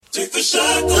Take the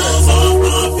shackles off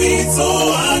my feet so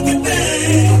I can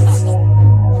dance.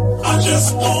 I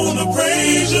just wanna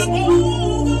praise you.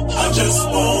 I just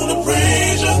wanna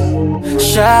praise you.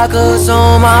 Shackles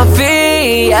on my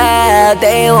feet, yeah,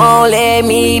 they won't let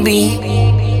me be.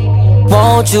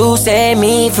 Won't you set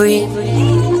me free?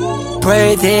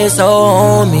 Pray this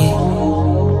on me.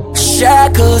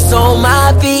 Shackles on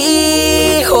my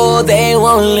feet, oh, they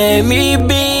won't let me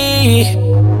be.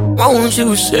 Won't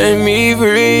you set me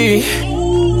free?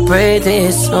 Pray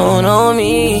this on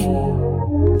me.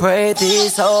 Pray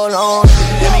this all on me.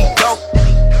 Let me go.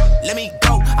 Let me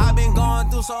go. I've been going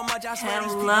through so much.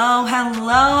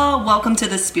 Hello. Welcome to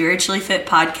the Spiritually Fit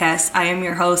Podcast. I am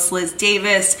your host, Liz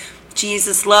Davis,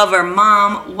 Jesus lover,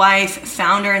 mom, wife,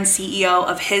 founder, and CEO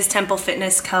of His Temple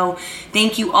Fitness Co.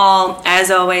 Thank you all,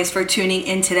 as always, for tuning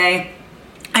in today.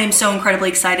 I am so incredibly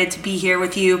excited to be here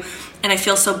with you, and I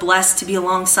feel so blessed to be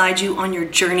alongside you on your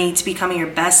journey to becoming your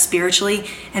best spiritually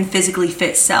and physically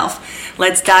fit self.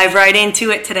 Let's dive right into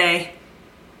it today.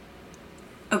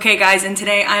 Okay, guys, and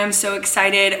today I am so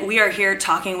excited. We are here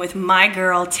talking with my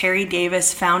girl, Terri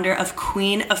Davis, founder of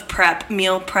Queen of Prep,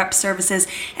 meal prep services,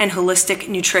 and holistic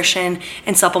nutrition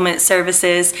and supplement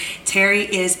services. Terri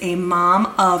is a mom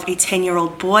of a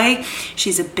 10-year-old boy.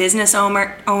 She's a business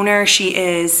owner. She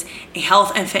is a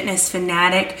health and fitness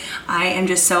fanatic. I am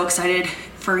just so excited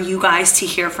for you guys to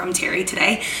hear from Terri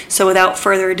today. So without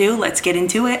further ado, let's get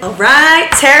into it. All right,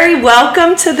 Terri,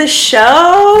 welcome to the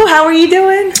show. How are you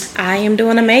doing? I am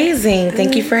doing amazing.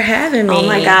 Thank you for having me. Oh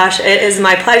my gosh, it is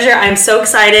my pleasure. I'm so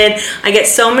excited. I get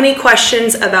so many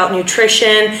questions about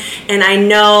nutrition, and I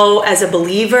know as a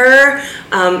believer,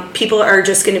 people are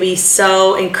just going to be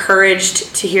so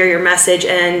encouraged to hear your message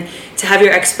and to have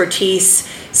your expertise.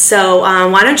 So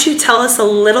why don't you tell us a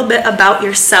little bit about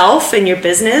yourself and your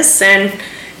business, and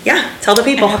tell the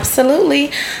people.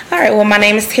 Absolutely. All right, well, my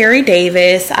name is Terri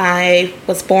Davis. I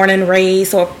was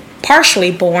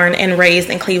partially born and raised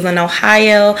in Cleveland,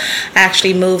 Ohio. I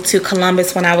actually moved to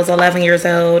Columbus when I was 11 years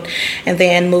old, and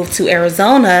then moved to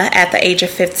Arizona at the age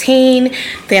of 15.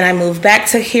 Then I moved back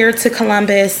to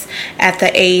Columbus at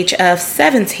the age of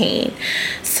 17.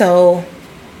 So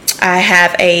I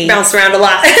have bounced around a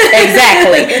lot.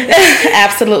 Exactly.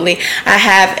 Absolutely. I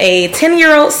have a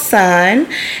 10-year-old son.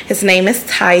 His name is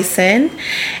Tyson,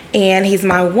 and he's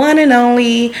my one and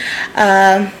only.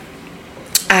 Right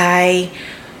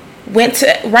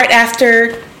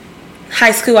after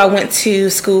high school, I went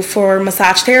to school for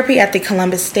massage therapy at the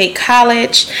Columbus State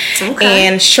College. Okay.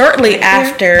 And shortly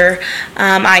after,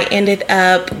 I ended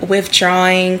up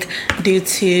withdrawing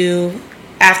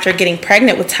after getting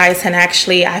pregnant with Tyson.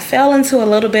 Actually, I fell into a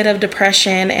little bit of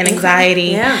depression and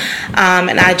anxiety. Yeah.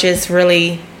 And I just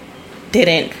really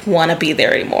didn't want to be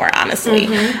there anymore, honestly.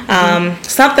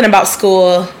 Something about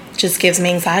school just gives me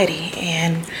anxiety.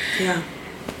 And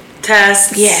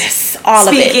tests. Yes, all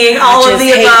of it. Speaking, all of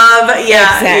the above.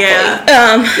 Yeah, exactly.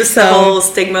 Yeah. Just the whole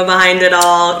stigma behind it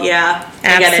all. Yeah,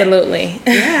 absolutely.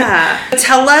 Yeah.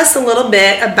 Tell us a little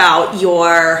bit about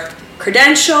your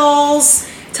credentials.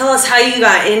 Tell us how you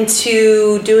got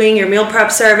into doing your meal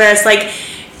prep service. Like,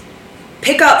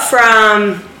 pick up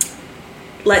from,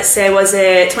 let's say, was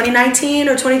it 2019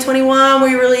 or 2021? Were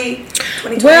you really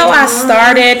 2021? Well, I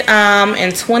started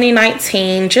in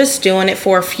 2019, just doing it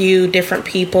for a few different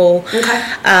people. Okay.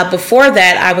 Before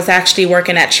that, I was actually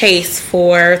working at Chase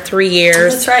for 3 years. Oh,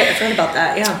 that's right. I've heard about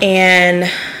that, yeah.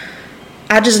 And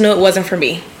I just knew it wasn't for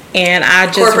me. And I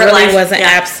just Corporate really life. wasn't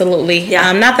absolutely.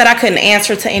 Yeah. Not that I couldn't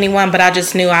answer to anyone, but I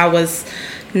just knew I was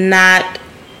not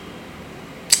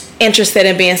interested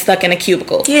in being stuck in a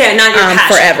cubicle. Yeah, not your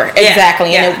passion. Forever. Yeah.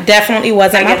 Exactly. Yeah. And it definitely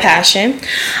wasn't my passion.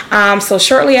 So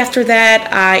shortly after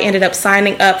that, I ended up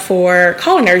signing up for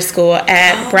culinary school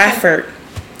at Bradford,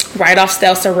 right off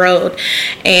Stelzer Road.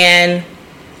 And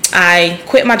I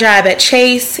quit my job at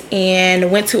Chase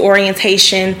and went to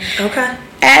orientation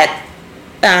at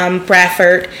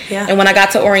Bradford. Yeah. And when I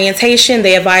got to orientation,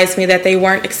 they advised me that they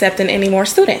weren't accepting any more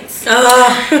students. So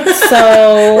I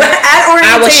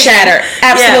was shattered.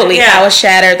 Absolutely. Yeah. I was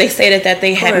shattered. They stated that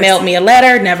they had mailed me a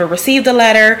letter, never received a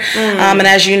letter. And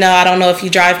as you know, I don't know if you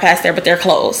drive past there, but they're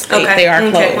closed. They are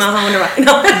closed. Well, I wonder why.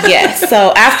 Yes.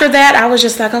 So after that, I was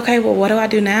just like, okay, well, what do I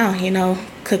do now?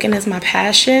 Cooking is my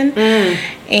passion.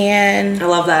 And I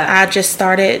love that. I just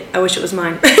started. I wish it was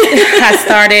mine. I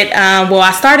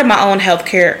started my own health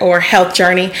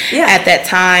journey at that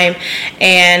time,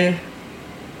 and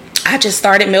I just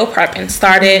started meal prepping.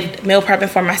 Meal prepping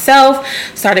for myself,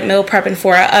 started meal prepping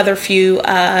for other few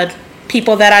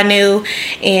people that I knew,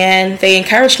 and they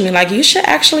encouraged me, like, you should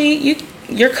actually,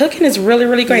 your cooking is really,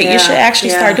 really great. You should actually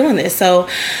start doing this. So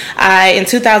in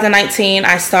 2019,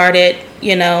 I started,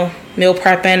 meal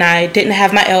prepping. I didn't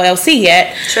have my LLC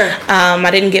yet. Sure.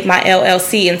 I didn't get my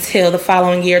LLC until the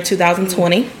following year,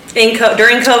 2020. During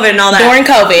COVID and all that. During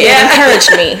COVID. It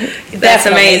encouraged me. That's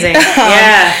amazing.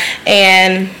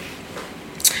 And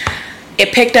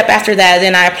it picked up after that.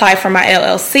 Then I applied for my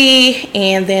LLC,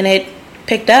 and then it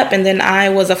picked up, and then I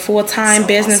was a full-time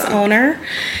business owner,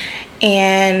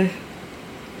 and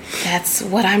that's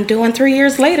what I'm doing 3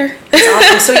 years later. That's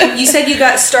awesome. So you said you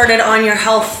got started on your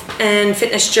health and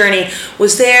fitness journey.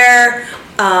 Was there,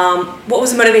 what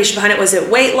was the motivation behind it? Was it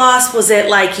weight loss? Was it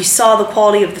like you saw the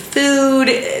quality of the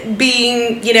food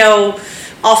being,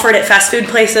 offered at fast food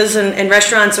places and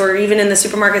restaurants, or even in the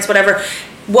supermarkets, whatever?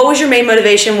 What was your main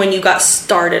motivation when you got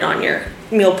started on your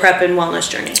meal prep and wellness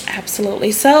journey?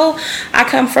 Absolutely. So I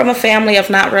come from a family of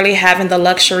not really having the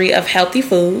luxury of healthy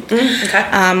food. Okay.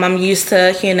 I'm used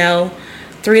to,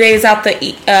 3 days out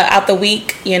the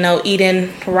week,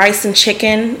 eating rice and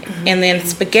chicken, and then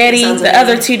spaghetti the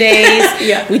other 2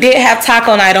 days. We did have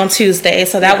taco night on Tuesday,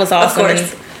 so that was awesome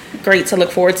and great to look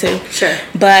forward to. Sure.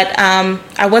 But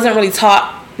I wasn't really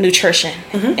taught nutrition,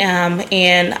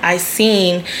 and I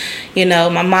seen,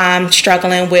 my mom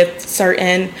struggling with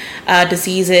certain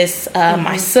diseases.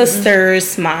 My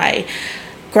sisters, my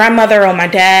grandmother on my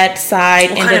dad's side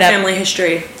what kind of family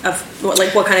history of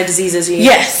what kind of diseases you have?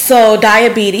 Yes, so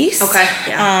diabetes. Okay.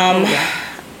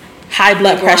 High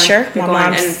blood pressure. My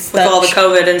mom's with all the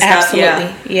COVID and stuff.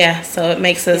 Absolutely. So it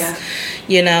makes us,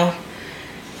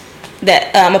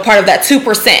 that a part of that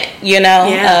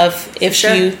 2%, of if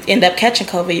you end up catching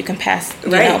COVID, you can pass,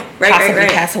 possibly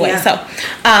pass away. So,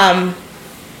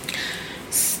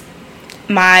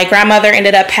 my grandmother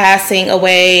ended up passing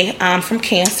away from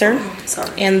cancer,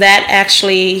 and that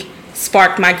actually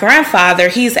sparked my grandfather.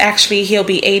 He'll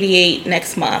be 88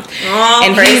 next month,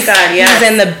 and praise God, he's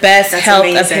in the best health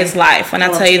of his life. When I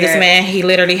tell you, this it. man, he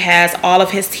literally has all of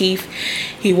his teeth.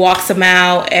 He walks them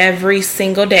out every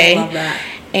single day. I love that.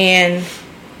 And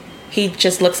he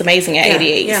just looks amazing at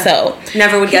 88. So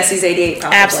never would guess he's 88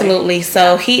 probably. Absolutely.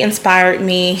 So he inspired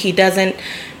me. He doesn't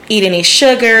eat any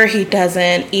sugar. He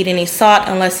doesn't eat any salt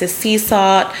unless it's sea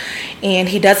salt. And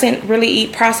he doesn't really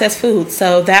eat processed food.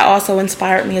 So that also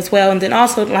inspired me as well. And then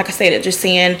also, like I said, just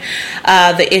seeing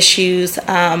the issues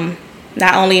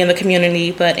not only in the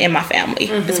community but in my family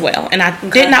as well. And I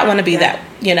did not want to be that,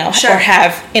 or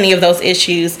have any of those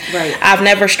issues. Right. I've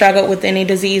never struggled with any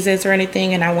diseases or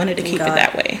anything, and I wanted to keep it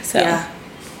that way. So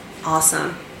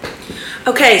awesome.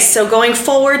 Okay, so going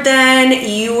forward then,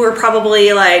 you were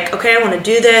probably like, okay, I want to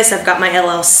do this. I've got my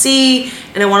LLC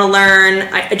and I want to learn.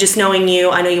 Just knowing you,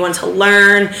 I know you want to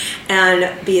learn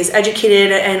and be as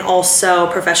educated and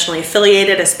also professionally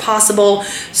affiliated as possible.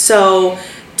 So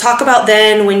talk about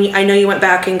then when I know you went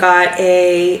back and got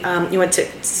you went to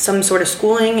some sort of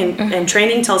schooling and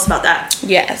training. Tell us about that.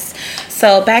 Yes.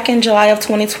 So back in July of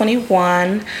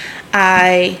 2021,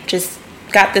 I just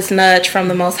got this nudge from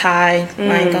the Most High,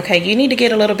 like, okay, you need to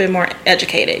get a little bit more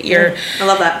educated. I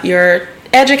love that. You're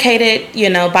educated,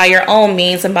 by your own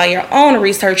means and by your own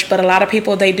research, but a lot of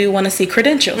people, they do want to see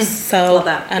credentials. So love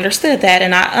that. I understood that,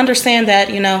 and I understand that,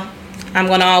 I'm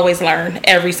going to always learn.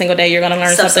 Every single day you're going to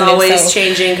learn something new. Always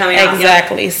changing, coming out.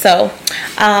 Exactly. So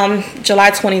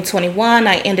July 2021,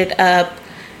 I ended up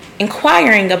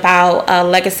inquiring about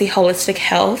Legacy Holistic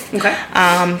Health. Okay.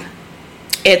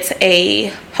 It's a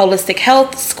holistic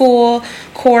health school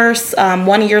course,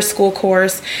 1 year school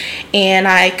course, and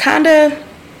I kind of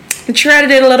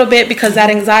dreaded it a little bit because that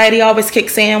anxiety always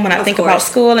kicks in when I think about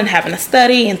school and having to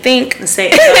study and think.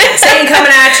 Satan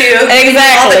coming at you. Exactly.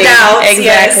 All the doubts.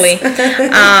 Exactly.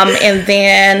 And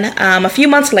then a few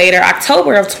months later,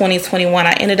 October of 2021,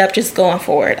 I ended up just going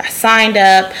for it. I signed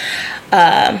up,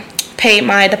 paid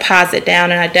my deposit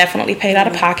down, and I definitely paid out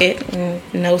of pocket.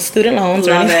 No student loans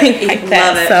or anything like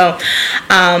that.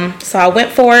 So I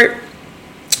went for it,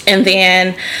 and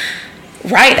then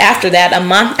right after that, a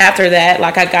month after that,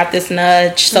 like, I got this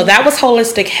nudge. So that was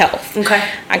holistic health. Okay.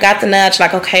 I got the nudge,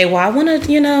 like, okay, well, I want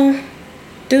to,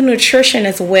 do nutrition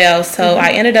as well. So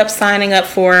I ended up signing up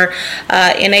for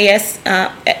NASM,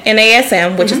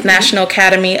 which is National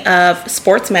Academy of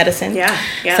Sports Medicine. Yeah.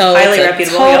 So highly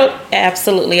reputable.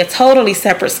 Absolutely, a totally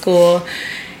separate school.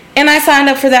 And I signed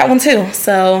up for that one too.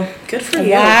 So good for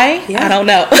you. Why? Yeah. I don't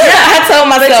know. I told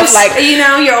myself,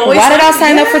 you're always. Why did I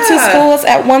sign up for two schools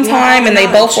at one time? And they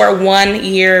both were 1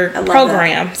 year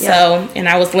program. Yeah. So, and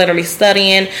I was literally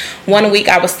studying. 1 week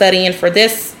I was studying for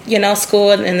this,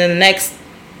 school, and then the next,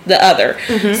 the other.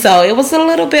 So it was a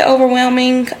little bit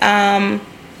overwhelming.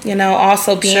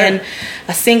 Also being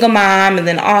a single mom, and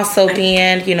then also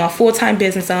being, a full-time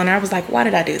business owner. I was like, why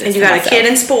did I do this? And you got a kid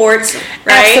in sports,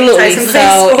 right? Absolutely.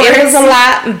 So it was a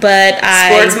lot, but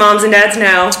sports moms and dads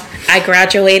know. I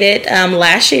graduated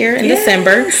last year in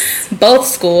December, both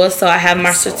schools. So I have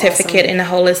my certificate in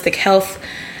holistic health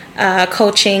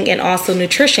coaching and also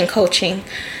nutrition coaching.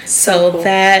 So cool.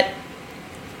 that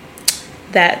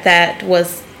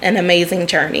was an amazing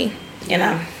journey, and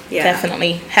I'm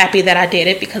definitely happy that I did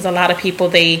it, because a lot of people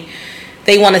they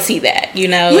want to see that,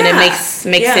 and it makes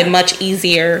it much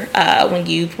easier when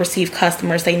you receive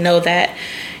customers. They know that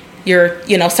you're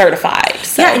certified.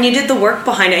 So. Yeah, and you did the work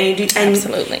behind it, and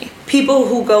absolutely. People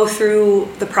who go through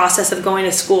the process of going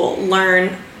to school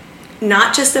learn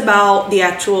not just about the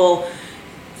actual,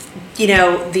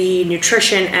 the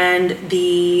nutrition and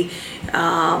the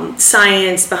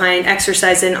science behind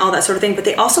exercise and all that sort of thing, but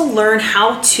they also learn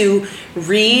how to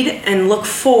read and look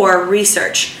for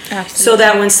research. Absolutely. So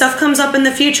that when stuff comes up in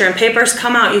the future and papers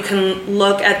come out, you can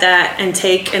look at that and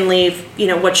take and leave,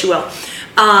 what you will.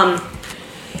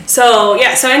 So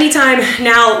anytime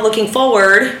now, looking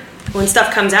forward, when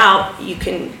stuff comes out, you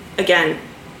can, again,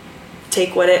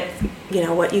 take what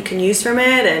you can use from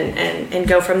it and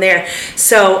go from there.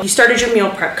 So you started your meal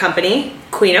prep company,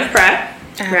 Queen of Prep,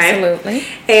 absolutely. Right?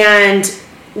 And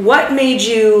what made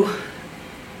you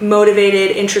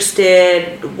motivated,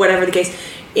 interested, whatever the case,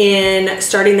 in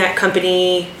starting that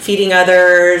company, feeding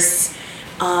others?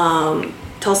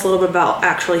 Tell us a little bit about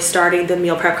actually starting the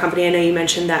meal prep company. I know you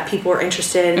mentioned that people were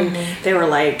interested and they were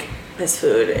like, this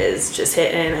food is just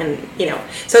hitting, and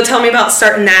so tell me about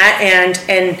starting that,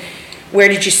 and where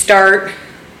did you start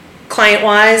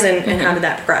client-wise, and how did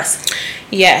that progress?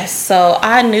 Yes, so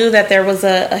I knew that there was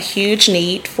a huge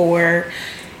need for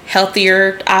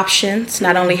healthier options,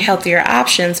 not only healthier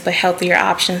options, but healthier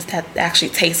options that actually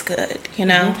taste good,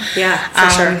 Yeah, for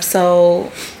sure.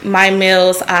 So my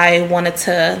meals, I wanted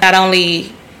to not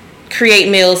only create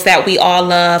meals that we all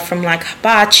love, from like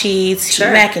hibachi to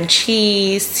mac and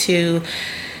cheese to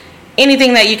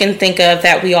anything that you can think of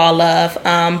that we all love,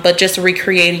 but just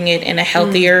recreating it in a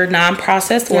healthier,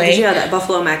 non-processed way. You have that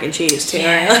buffalo mac and cheese too,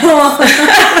 right?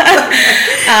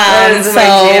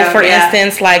 For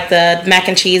instance, like the mac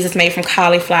and cheese is made from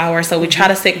cauliflower, so we try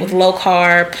to stick with low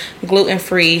carb,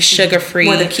 gluten-free, sugar-free.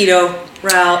 More the keto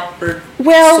route,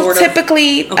 or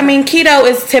typically, I mean, keto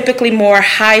is typically more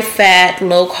high fat,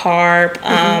 low carb.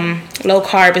 Low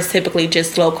carb is typically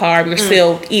just low carb. You're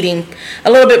still eating a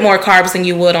little bit more carbs than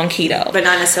you would on keto, but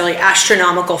not necessarily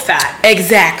astronomical fat.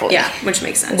 Exactly. Yeah, which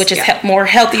makes sense. Which is more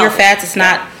healthier fats. It's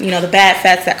not the bad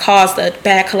fats that cause the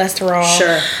bad cholesterol.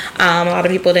 Sure. A lot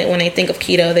of people, when they think of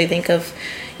keto, they think of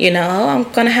I'm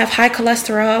going to have high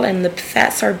cholesterol and the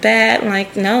fats are bad.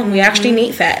 Like, no, we actually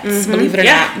need fats, believe it or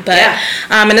not. But,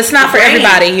 and it's not for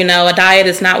everybody, a diet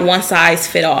is not one size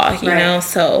fit all, you know,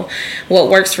 so what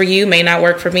works for you may not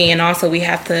work for me. And also we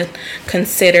have to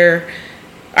consider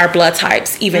our blood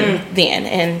types even then.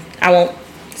 And I won't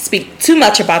speak too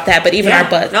much about that, but even our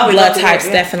blood types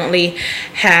definitely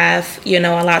have, a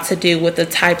lot to do with the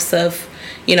types of,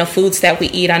 foods that we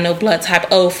eat. I know blood type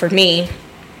O for me,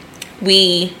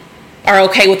 we are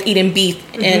okay with eating beef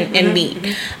and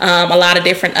meat. A lot of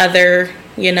different other,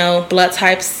 blood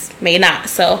types may not.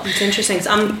 So it's interesting.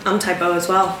 So I'm type O as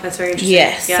well. That's very interesting.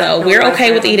 Yes. Yeah, so we're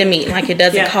okay with eating meat. Like, it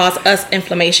doesn't cause us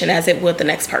inflammation as it would the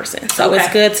next person. So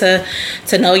it's good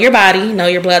to know your body, know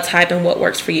your blood type, and what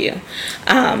works for you.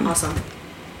 Awesome.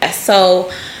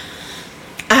 So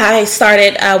I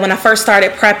started, when I first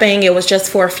started prepping, it was just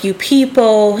for a few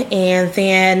people, and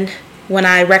then when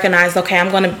I recognized, okay,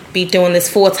 I'm going to be doing this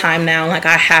full time now, like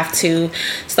I have to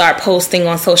start posting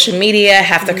on social media, I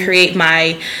have to create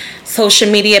my social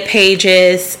media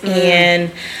pages and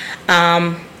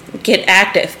get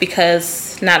active,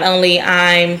 because not only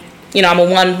I'm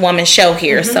a one-woman show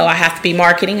here, so I have to be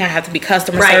marketing, I have to be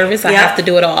customer service, I have to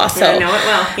do it all. So I know it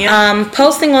well. Yeah.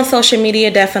 Posting on social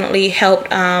media definitely helped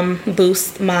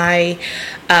boost my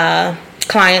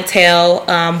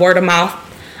clientele, word of mouth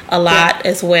a lot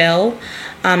as well,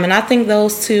 and I think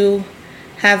those two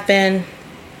have been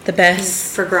the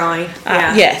best for growing.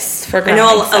 Yes, for growing. I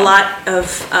know a lot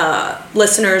of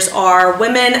listeners are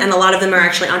women, and a lot of them are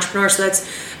actually entrepreneurs, so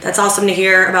that's awesome to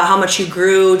hear about how much you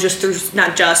grew just through,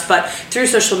 but through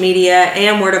social media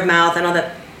and word of mouth and all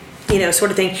that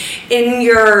sort of thing. In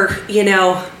your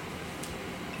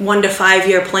 1 to 5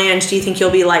 year plans, do you think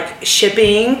you'll be like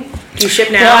shipping? Do you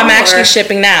ship now? Well, I'm actually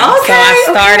shipping now. Okay, so I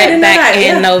started back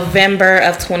in November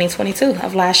of 2022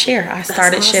 of last year. I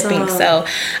started shipping. So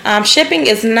shipping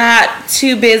is not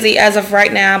too busy as of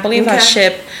right now. I believe I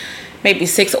ship maybe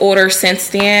 6 orders since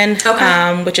then,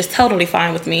 which is totally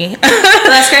fine with me.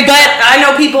 That's great. But I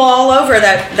know people all over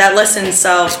that listen,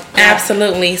 so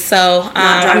absolutely. So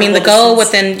I mean, the goal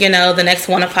within the next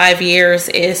 1 to 5 years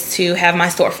is to have my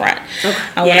storefront.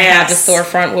 I want to have the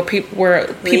storefront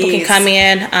where people can come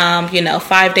in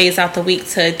 5 days out the week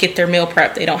to get their meal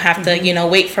prep. They don't have to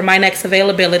wait for my next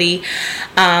availability.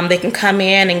 They can come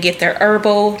in and get their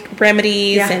herbal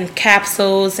remedies and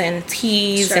capsules and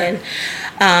teas and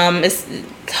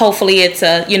hopefully it's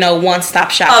a one-stop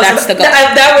shop. That's the goal.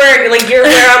 You're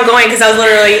where I'm going, because I was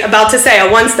literally about to say a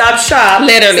one-stop shop.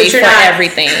 Literally for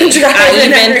everything.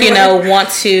 I even want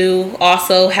to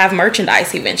also have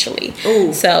merchandise eventually.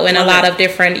 Ooh, so a lot of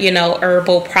different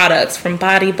herbal products, from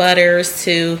body butters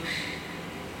to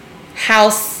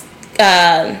house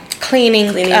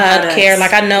cleaning care.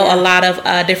 Like, I know a lot of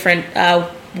different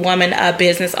women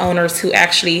business owners who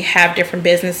actually have different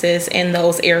businesses in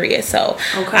those areas, so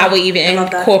I would even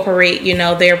incorporate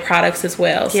their products as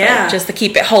well, so just to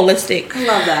keep it holistic. I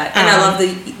love that. And I love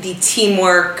the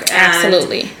teamwork and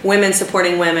absolutely women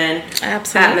supporting women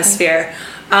atmosphere.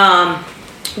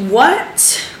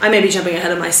 What, I may be jumping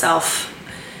ahead of myself,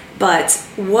 but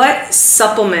what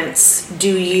supplements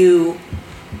do you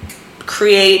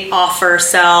create, offer,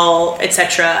 sell,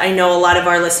 etc.? I know a lot of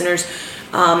our listeners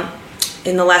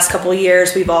in the last couple of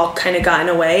years, we've all kind of gotten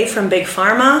away from big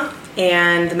pharma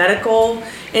and the medical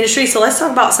industry. So let's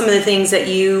talk about some of the things that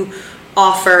you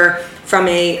offer from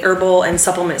a herbal and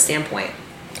supplement standpoint.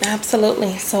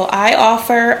 Absolutely. So I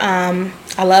offer,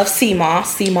 I love sea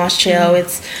moss gel.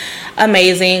 It's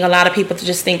amazing. A lot of people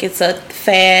just think it's a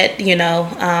fad,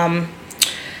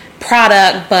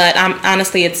 product, but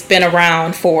honestly, it's been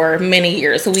around for many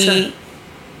years. We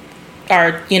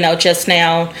are, just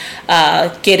now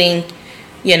getting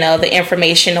the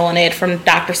information on it from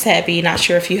Dr. Sebi. Not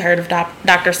sure if you heard of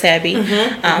Dr. Sebi,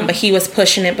 but he was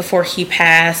pushing it before he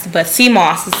passed. But sea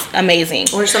moss is amazing.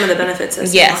 What are some of the benefits of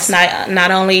sea moss? Yes, not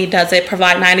only does it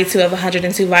provide 92 of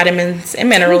 102 vitamins and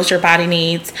minerals your body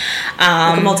needs.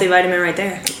 Like a multivitamin right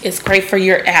there. It's great for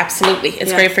your,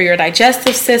 It's great for your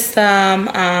digestive system.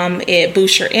 It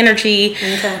boosts your energy.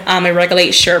 It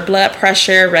regulates your blood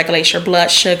pressure, regulates your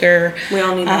blood sugar. We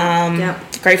all need that.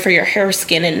 Great for your hair,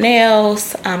 skin, and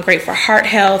nails. Great for heart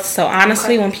health. So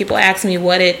honestly, when people ask me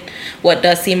what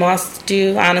does sea moss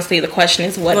do, honestly the question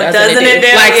is what doesn't it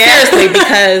do? Like seriously,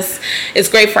 because it's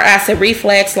great for acid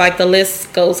reflux. Like the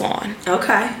list goes on.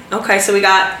 Okay. So we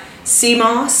got sea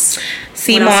moss,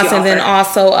 and then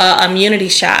also immunity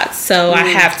shots. So I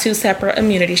have 2 separate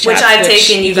immunity shots, which I've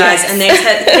taken, you guys, and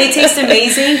they taste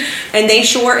amazing, and they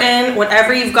shorten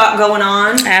whatever you've got going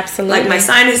on. Absolutely. Like my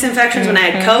sinus infections, when I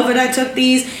had COVID, I took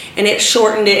these, and it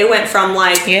shortened it. It went from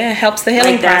it helps the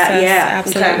healing process.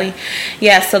 Absolutely.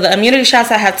 So the immunity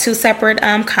shots, I have 2 separate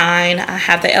kind. I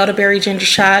have the elderberry ginger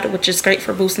shot, which is great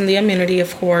for boosting the immunity,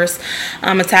 of course.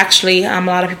 It's actually a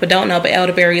lot of people don't know, but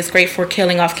elderberry is great for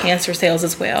killing off cancer cells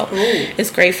as well. Ooh. It's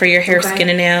great for your hair, skin,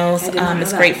 and nails.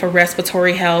 It's great for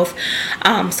respiratory health.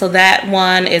 So that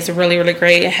one is really, really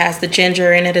great. It has the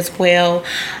ginger in it as well.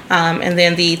 And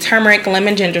then the turmeric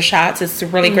lemon ginger shots is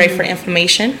really great for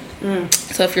inflammation.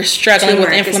 So if you're struggling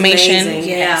with inflammation,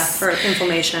 for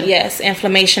inflammation. Yes,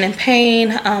 inflammation and pain,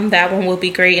 that one will be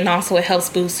great. And also it helps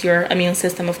boost your immune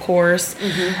system, of course.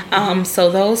 So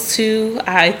those 2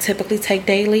 I typically take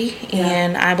daily,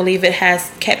 and I believe it has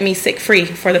kept me sick free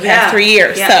for the past 3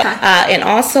 years. And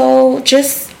also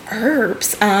just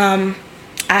herbs.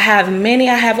 I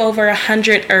have over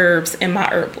 100 herbs in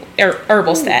my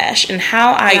herbal stash. And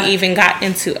how I even got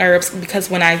into herbs,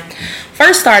 because when I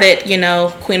first started,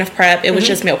 Queen of Prep, it was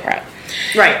just meal prep.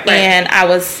 Right. And I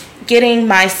was getting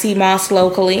my sea moss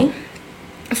locally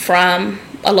from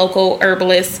a local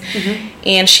herbalist,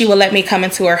 and she would let me come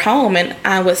into her home, and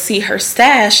I would see her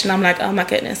stash, and I'm like, oh my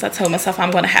goodness, I told myself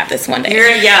I'm going to have this one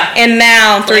day. And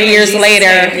now 3 years later,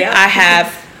 I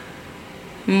have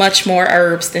much more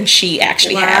herbs than she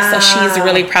actually has. So she's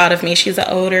really proud of me. She's an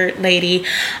older lady,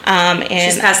 and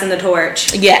she's passing the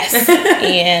torch. Yes.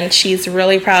 And she's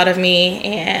really proud of me,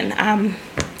 and I'm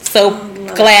so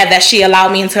glad that she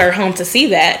allowed me into her home to see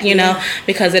that,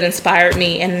 because it inspired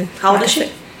me. And how old is she?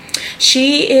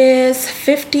 She is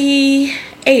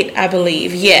 58, I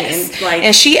believe. Yes.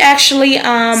 And she actually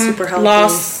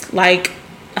lost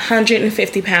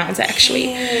 150 pounds actually.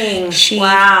 Dang. From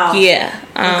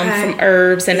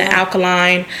herbs and the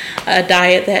alkaline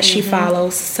diet that she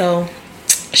follows. So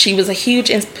she was a huge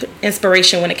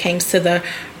inspiration when it came to the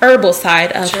herbal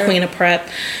side of Queen of Prep.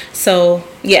 So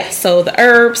the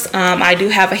herbs, I do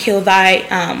have a Heal Thy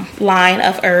line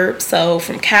of herbs. So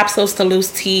from capsules to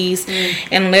loose teas,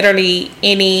 and literally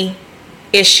any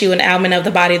issue and ailment of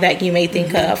the body that you may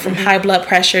think of, from high blood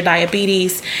pressure,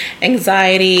 diabetes,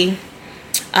 anxiety,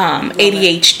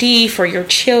 ADHD for your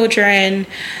children,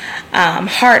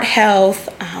 heart health,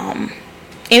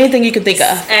 anything you can think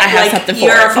of. And I have something for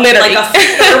it. Literally. Like a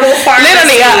herbal pharmacy.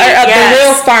 Literally, the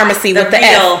real pharmacy with the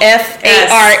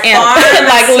F-A-R-M.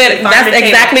 Like, that's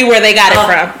exactly where they got it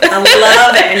from. I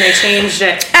love it. And they changed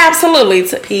it. Absolutely.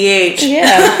 To PH. Yeah.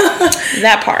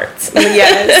 That part.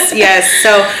 Yes.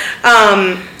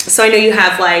 So I know you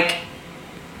have, like,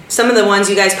 some of the ones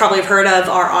you guys probably have heard of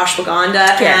are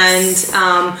ashwagandha, yes.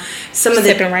 And some of the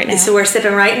sipping right now. So we're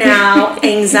sipping right now.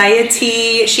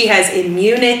 Anxiety. She has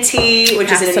immunity,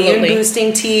 which is an immune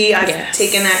boosting tea. I've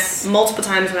taken that multiple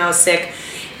times when I was sick,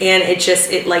 and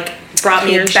it like brought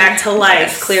me back to life,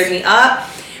 yes. Cleared me up.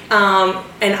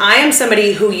 And I am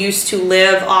somebody who used to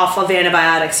live off of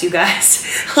antibiotics, you guys.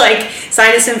 Like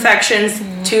sinus infections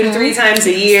 2 to 3 times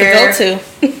a year. Go to.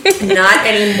 Not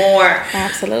anymore.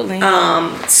 Absolutely.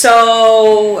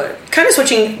 So kind of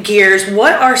switching gears,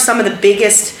 what are some of the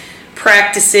biggest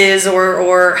practices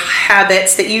or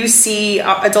habits that you see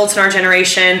adults in our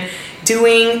generation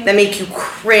doing that make you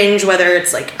cringe, whether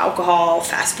it's like alcohol,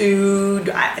 fast food,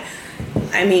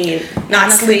 I mean, not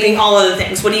honestly, sleeping, all of the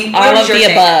things. All of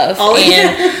the above.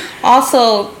 And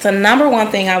also, the number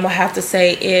one thing I will have to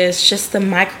say is just the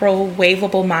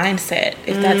microwavable mindset,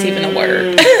 if that's even a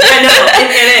word. I know,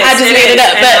 it is. I just made it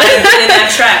up. But I've been in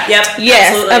that trap. Yep.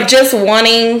 Yes, absolutely. Of just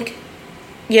wanting,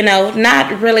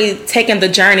 not really taking the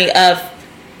journey of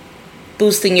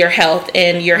boosting your health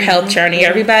and your health journey.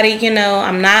 Everybody,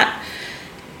 I'm not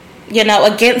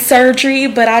against surgery,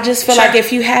 but I just feel like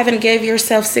if you haven't gave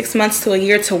yourself 6 months to a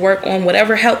year to work on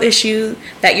whatever health issue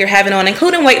that you're having on,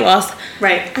 including weight loss,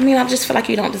 right? I mean, I just feel like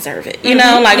you don't deserve it.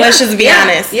 Let's just be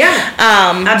honest. Yeah.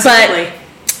 Absolutely.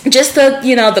 But just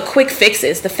the quick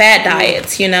fixes, the fad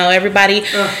diets. Everybody.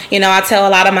 I tell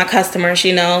a lot of my customers,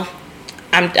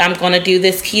 I'm going to do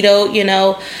this keto,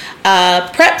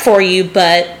 prep for you,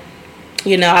 but.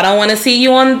 I don't want to see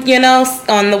you on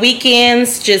the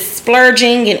weekends just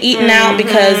splurging and eating out,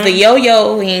 because the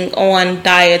yo-yoing on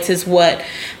diets is what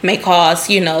may cause,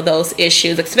 those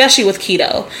issues, especially with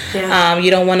keto. Yeah. You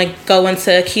don't want to go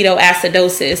into keto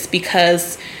acidosis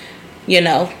because,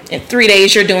 in 3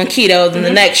 days you're doing keto, then the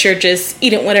next you're just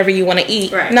eating whatever you want to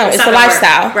eat. Right. No, it's a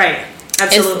lifestyle. Right.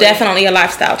 Absolutely. It's definitely a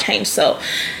lifestyle change. So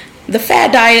the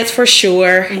fat diets for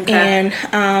sure. Okay.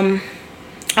 And,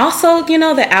 also,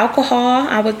 the alcohol.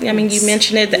 You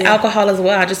mentioned it, the alcohol as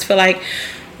well. I just feel like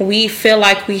we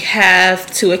have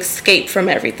to escape from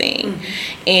everything.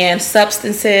 And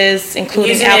substances,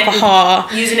 including alcohol.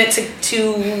 Using it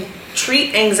to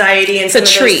treat anxiety and some of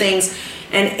those things.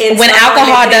 And when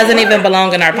alcohol doesn't even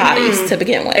belong in our bodies to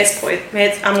begin with. It's poison.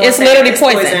 It's literally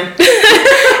poison.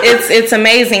 It's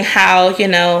amazing how,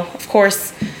 of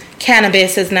course,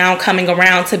 cannabis is now coming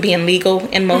around to being legal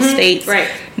in most states. Right.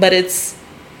 But it's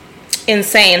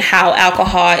insane how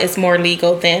alcohol is more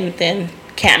legal than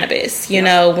cannabis,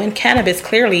 when cannabis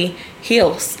clearly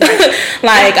heals.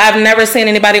 I've never seen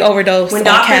anybody overdose when on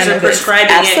doctors cannabis. Are prescribing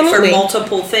it for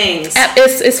multiple things.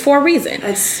 It's for a reason.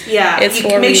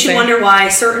 It makes you wonder why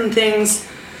certain things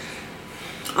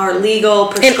are legal,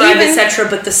 prescribed, etc.,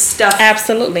 but the stuff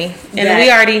absolutely, and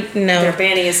we already know they're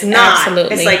banning is not.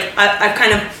 Absolutely. It's like I've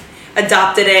kind of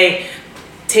adopted a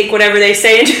take whatever they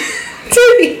say and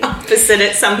to the opposite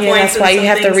at some point. That's why you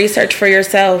have to research for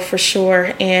yourself, for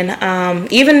sure.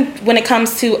 And even when it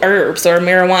comes to herbs or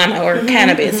marijuana or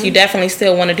cannabis, you definitely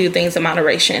still want to do things in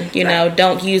moderation.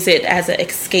 Don't use it as an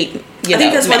escape. I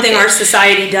think that's one thing our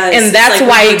society does, and that's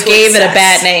why it gave it a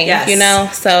bad name.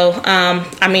 Yes. So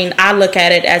I look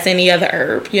at it as any other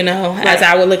herb. As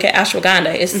I would look at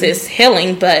ashwagandha. It's this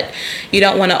healing, but you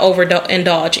don't want to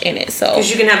overindulge in it. So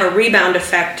because you can have a rebound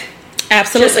effect.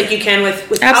 Absolutely. Just like you can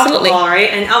with alcohol, right?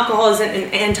 And alcohol isn't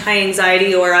an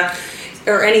anti-anxiety or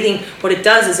anything. What it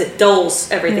does is it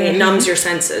dulls everything. It numbs your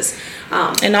senses.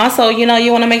 And also, you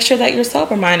want to make sure that you're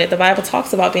sober-minded. The Bible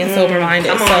talks about being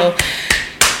sober-minded. So,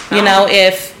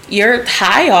 if you're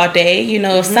high all day,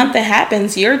 if something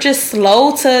happens, you're just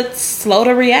slow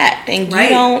to react, and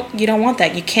you don't want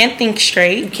that. You can't think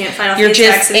straight. You can't find off you're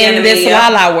just in this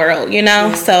la-la world,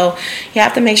 So you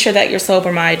have to make sure that you're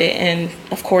sober-minded, and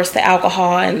of course the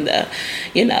alcohol and the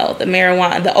the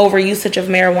marijuana, the overusage of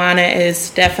marijuana is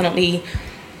definitely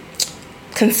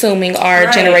consuming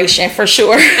our generation for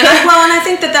sure. And I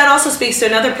think that also speaks to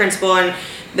another principle, and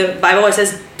the Bible always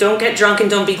says, don't get drunk and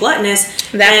don't be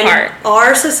gluttonous. Part.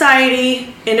 Our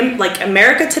society, in like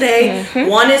America today,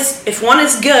 if one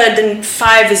is good, then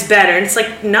 5 is better. And it's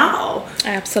like, no.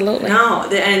 Absolutely. No.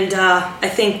 And I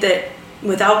think that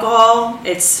with alcohol,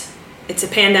 it's it's a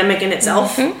pandemic in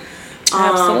itself.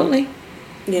 Absolutely.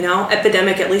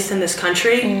 Epidemic, at least in this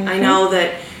country. I know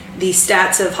that the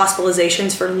stats of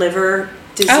hospitalizations for liver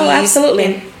disease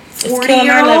in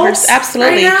 40-year-olds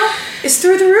absolutely right now is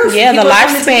through the roof. Yeah, the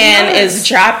lifespan is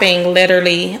dropping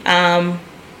literally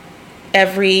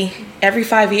every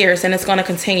 5 years, and it's going to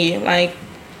continue. Like,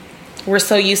 we're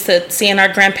so used to seeing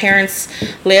our grandparents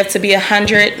live to be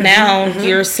 100. Now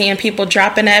you're seeing people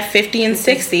dropping at 50 and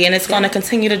 60, and it's going to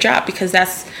continue to drop because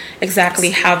that's exactly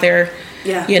how they're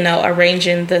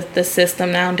arranging the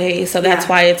system nowadays. So that's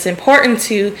why it's important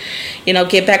to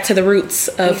get back to the roots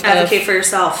of advocate for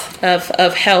yourself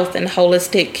of health and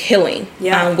holistic healing,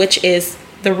 which is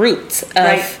the roots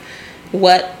of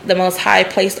what the Most High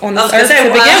placed on this earth to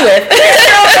begin with.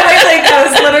 I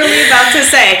was literally about to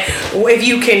say, if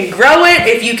you can grow it,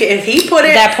 if he put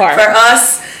it that part for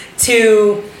us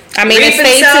to. I mean, it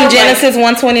states in Genesis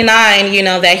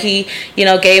 1:29, that he,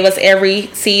 gave us every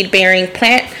seed-bearing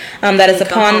plant that is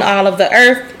upon all of the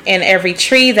earth, and every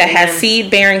tree that has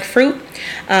seed-bearing fruit,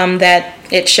 that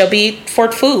it shall be for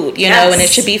food, and it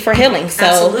should be for healing. So,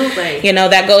 absolutely.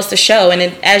 That goes to show. And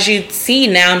as you see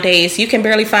nowadays, you can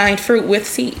barely find fruit with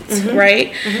seeds,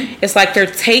 right? It's like they're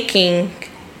taking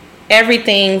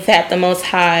everything that the Most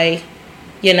High,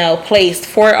 placed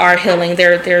for our healing.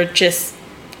 They're just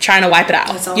trying to wipe it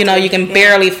out. You can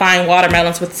barely find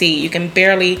watermelons with seed. You can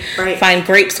barely find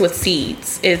grapes with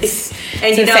seeds. It's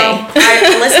insane.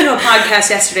 I listened to a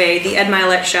podcast yesterday, the Ed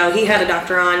Milet show. He had a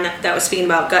doctor on that was speaking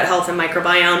about gut health and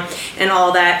microbiome and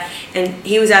all that. And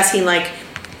he was asking, like,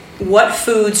 what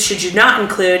foods should you not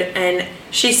include? And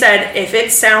she said, if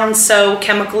it sounds so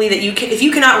chemically that if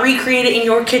you cannot recreate it in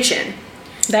your kitchen,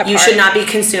 you should not be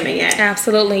consuming it.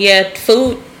 Absolutely. Yeah.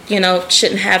 Food,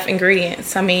 shouldn't have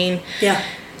ingredients. I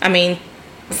mean,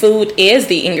 food is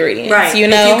the ingredients, right. If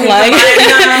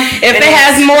it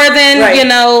has more than,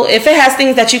 if it has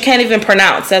things that you can't even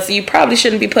pronounce, you probably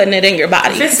shouldn't be putting it in your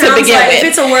body to begin with. If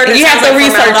it's a word that you have to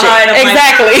research it.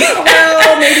 Exactly.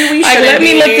 Well, maybe we should. Let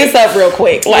me look this up real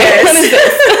quick. What is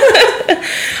this?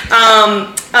 A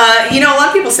lot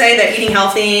of people say that eating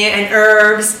healthy and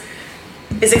herbs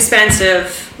is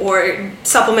expensive, or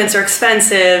supplements are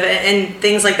expensive and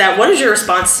things like that. What is your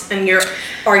response and your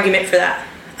argument for that?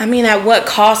 I mean, at what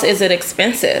cost is it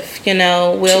expensive?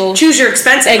 We'll choose your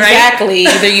expensive, exactly.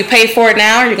 Right? Either you pay for it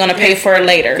now or you're going to pay for it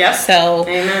later. Yep. So,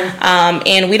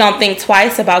 and we don't think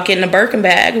twice about getting a Birkin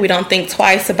bag. We don't think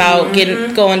twice about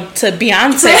going to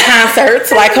Beyonce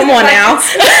concerts. Like, come on now.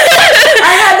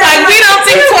 We don't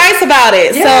think twice about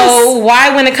it. Yes. So why,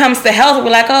 when it comes to health,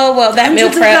 we're like, oh well, that meal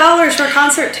prep. $100 for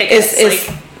concert tickets.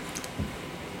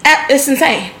 It's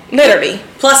insane. Literally.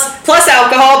 Plus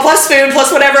alcohol, plus food, plus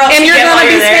whatever else. And you're going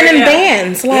to be spending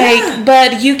bands.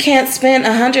 But you can't spend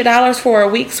 $100 for a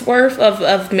week's worth of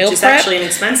meal prep. Which is actually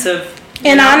inexpensive.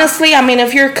 And honestly, I mean,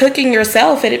 if you're cooking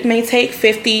yourself, it may take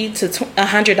 $50 to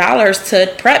 $100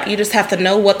 to prep. You just have to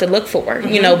know what to look for.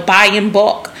 Buy in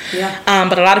bulk. Yeah.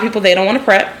 But a lot of people, they don't want to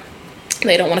prep.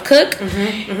 They don't want to cook.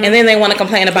 And then they want to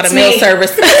complain about meal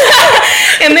service.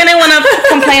 And then they want to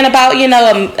complain about,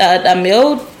 a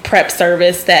meal prep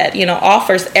service that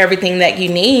offers everything that you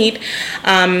need.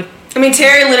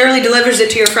 Terri literally delivers it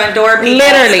to your front door. People.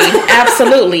 Literally,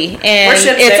 absolutely, and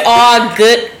it's all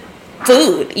good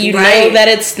food. You know that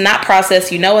it's not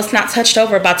processed. It's not touched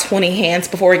over about 20 hands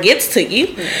before it gets to you.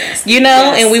 Yes.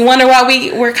 And we wonder why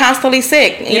we're constantly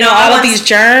sick. All of these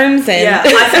germs and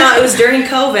I found it was during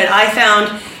COVID. I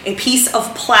found a piece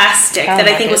of plastic that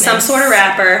I think was some sort of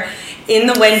wrapper in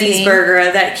the Wendy's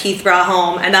burger that Keith brought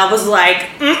home, and I was like,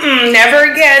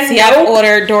 never again. See, I've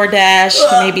ordered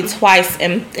DoorDash maybe twice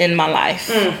in my life.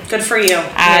 Good for you.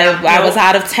 I was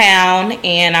out of town,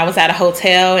 and I was at a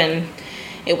hotel, and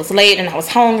it was late, and I was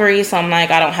hungry, so I'm like,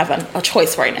 I don't have a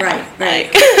choice right now. Right.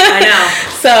 I know.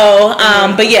 So,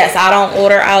 but yes, I don't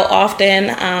order out often.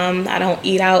 I don't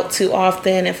eat out too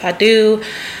often. If I do,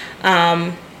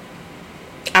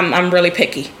 I'm really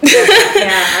picky.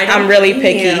 I'm really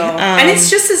picky. And it's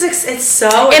just as it's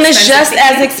so and it's just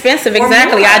as expensive.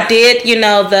 Exactly. I did, do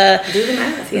the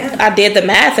math. Yeah. I did the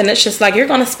math, and it's just like you're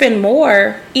going to spend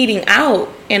more eating out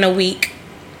in a week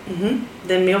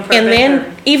than meal prep. And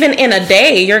then even in a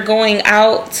day, you're going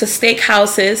out to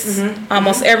steakhouses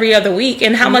almost every other week.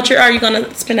 And how much are you going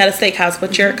to spend at a steakhouse?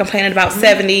 But you're complaining about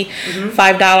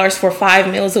 $75 for 5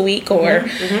 meals a week, or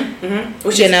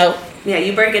which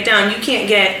you break it down. You can't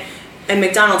get a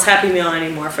McDonald's Happy Meal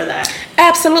anymore for that.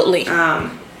 Absolutely.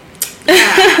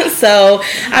 So,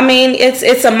 I mean, it's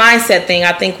a mindset thing.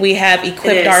 I think we have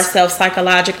equipped ourselves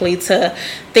psychologically to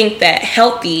think that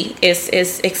healthy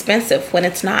is expensive when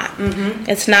it's not.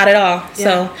 It's not at all.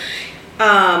 Yeah. So,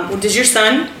 Does your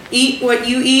son eat what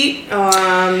you eat?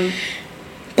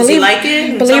 Does he like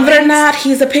it? Believe it or not,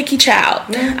 he's a picky child.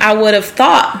 Yeah. I would have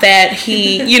thought that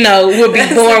he, would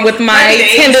be born with my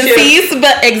tendencies,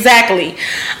 but exactly.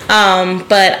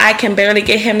 But I can barely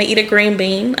get him to eat a green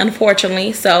bean,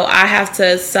 unfortunately. So I have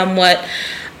to somewhat.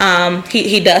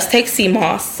 He does take sea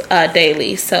moss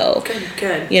daily, so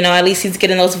good. At least he's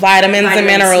getting those vitamins and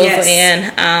minerals yes.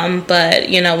 in. But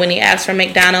when he asks for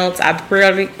McDonald's, I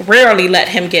rarely let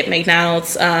him get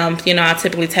McDonald's. I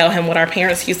typically tell him what our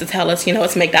parents used to tell us.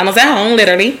 It's McDonald's at home,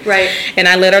 literally. Right. And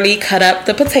I literally cut up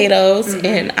the potatoes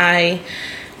and I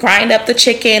grind up the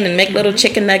chicken and make little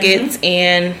chicken nuggets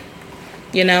and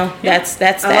that's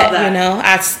that.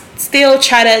 I still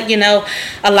try to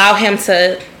allow him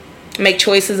to make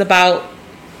choices about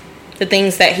the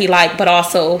things that he likes, but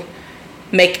also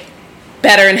make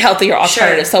better and healthier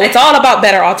alternatives. Sure. So it's all about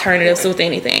better alternatives with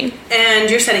anything. And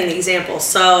you're setting the example.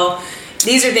 So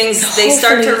these are things they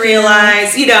start to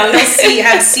realize,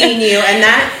 have seen you, and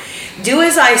that do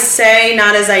as I say,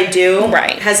 not as I do,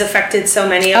 right, has affected so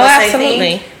many of us,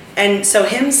 absolutely. I think. And so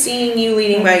him seeing you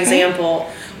leading by example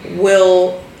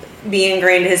will be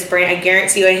ingrained in his brain. I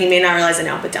guarantee you, and he may not realize it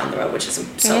now, but down the road, which is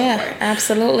so important.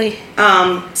 Absolutely.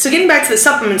 So getting back to the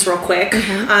supplements real quick,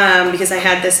 because I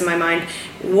had this in my mind.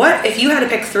 What if you had to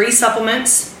pick 3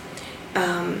 supplements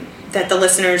that the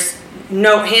listeners,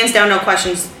 hands down, no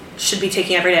questions, should be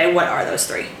taking every day? What are those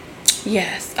 3?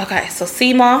 Yes. Okay. So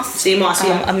sea moss,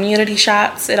 yeah. immunity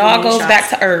shots. It all goes back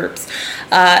to herbs,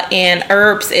 and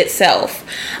herbs itself,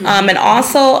 and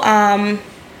also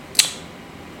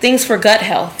things for gut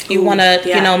health. You want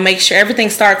to, make sure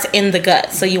everything starts in the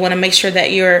gut. So you want to make sure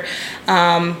that you're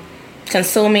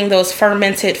consuming those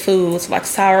fermented foods like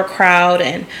sauerkraut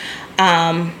and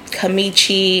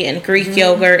kimchi and Greek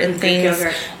yogurt and things,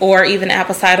 or even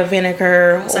apple cider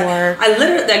vinegar. I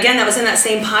literally, again, that was in that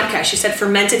same podcast. She said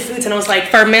fermented foods, and I was like,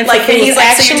 fermented foods. He's like,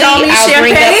 actually, so I'll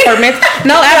bring up fermented.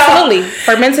 No, absolutely.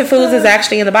 Fermented foods is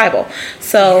actually in the Bible.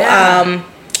 So,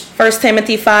 1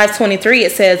 Timothy 5:23,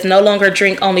 it says, "No longer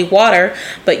drink only water,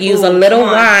 but use a little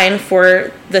wine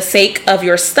for the sake of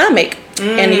your stomach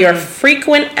and your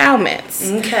frequent ailments."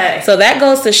 Okay. So that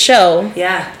goes to show,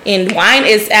 and wine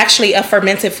is actually a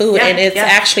fermented food, and it's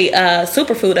actually a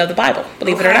superfood of the Bible,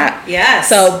 believe it or not. Yes.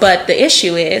 So, but the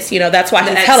issue is, that's why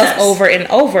he tells us over and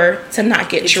over to not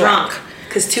get drunk.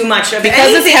 Because too much of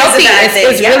because it's healthy.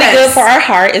 It's really good for our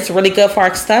heart. It's really good for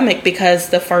our stomach because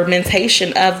the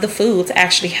fermentation of the foods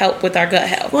actually help with our gut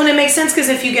health. Well, and it makes sense because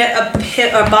if you get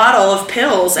a bottle of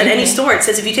pills at any store, it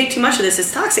says if you take too much of this,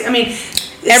 it's toxic. I mean,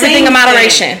 everything in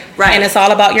moderation, right? And it's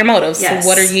all about your motives. Yes. So,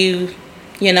 what are you,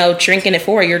 drinking it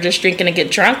for? You're just drinking to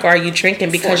get drunk, or are you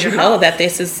drinking because you know that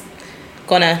this is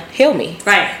gonna heal me,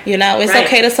 right? It's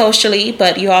okay to socially,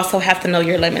 but you also have to know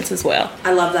your limits as well.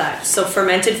 I love that. So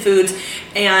fermented foods,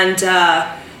 and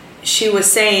she was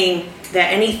saying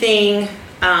that anything,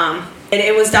 and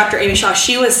it was Dr. Amy Shaw.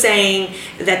 She was saying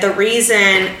that the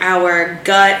reason our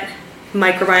gut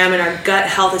microbiome and our gut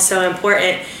health is so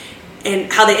important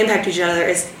and how they impact each other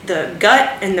is the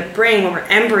gut and the brain when we're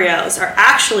embryos are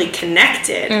actually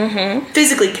connected,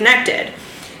 physically connected.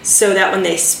 So that when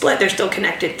they split, they're still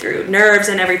connected through nerves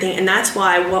and everything. And that's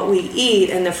why what we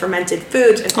eat and the fermented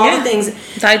foods and all the things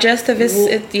digestive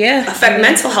affect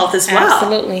mental health as well.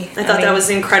 Absolutely. I thought that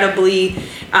was incredibly,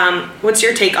 what's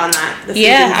your take on that? The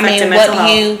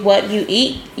what you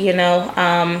eat,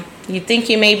 you think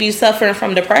you may be suffering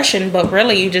from depression, but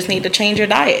really you just need to change your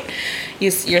diet.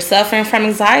 You're suffering from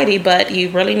anxiety, but you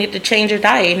really need to change your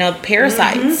diet.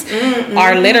 Parasites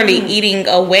are literally eating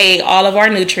away all of our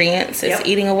nutrients. It's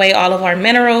eating away all of our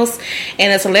minerals,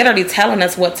 and it's literally telling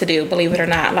us what to do, believe it or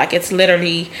not. Like, it's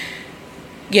literally,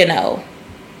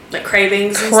 like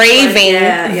craving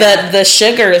the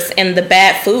sugars and the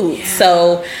bad foods. Yeah.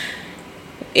 So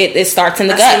it starts in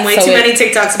the gut. I've seen way too many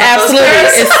TikToks about absolutely,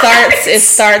 those it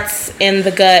starts in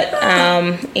the gut,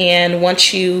 and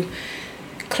once you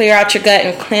clear out your gut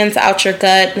and cleanse out your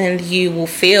gut, and you will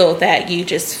feel that you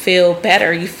just feel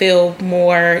better. You feel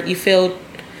more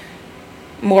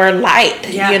light,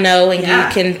 and you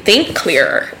can think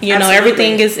clearer.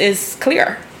 Everything is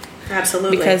clear.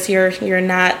 Absolutely. Because you're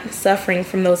not suffering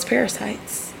from those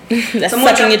parasites. That's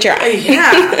sucking at your eye.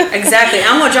 Yeah, exactly.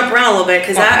 I'm going to jump around a little bit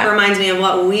because that reminds me of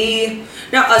what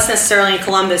not us necessarily in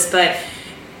Columbus, but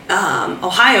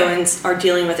Ohioans are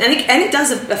dealing with, and it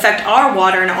does affect our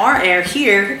water and our air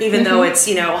here, even though it's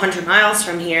 100 miles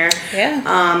from here.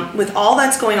 Yeah. With all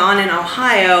that's going on in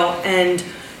Ohio, and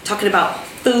talking about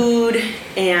food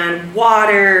and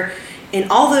water and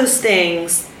all those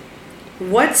things,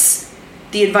 what's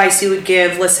the advice you would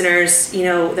give listeners, you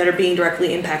know, that are being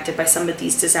directly impacted by some of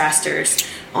these disasters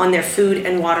on their food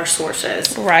and water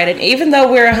sources. Right. And even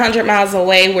though we're 100 miles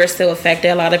away, we're still affected.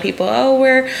 A lot of people,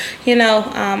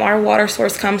 our water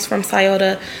source comes from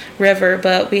Scioto River,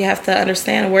 but we have to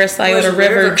understand where Scioto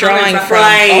River drawing from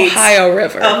Ohio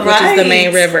River, which is the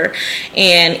main river.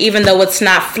 And even though it's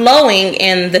not flowing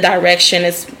in the direction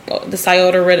the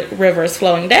Scioto River is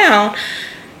flowing down,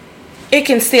 it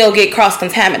can still get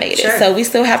cross-contaminated. Sure. So we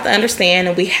still have to understand,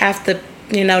 and we have to,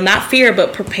 not fear,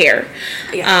 but prepare.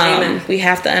 Yeah, we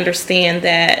have to understand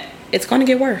that it's going to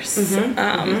get worse.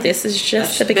 This is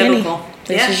just the beginning. Biblical.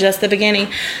 This is just the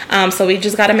beginning. So we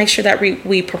just got to make sure that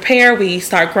we prepare, we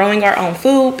start growing our own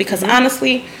food, because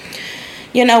honestly,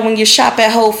 when you shop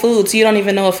at Whole Foods, you don't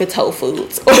even know if it's Whole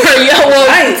Foods. Or,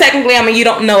 technically, you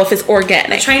don't know if it's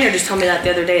organic. A trainer just told me that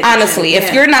the other day. Honestly,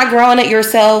 if you're not growing it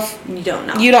yourself, you don't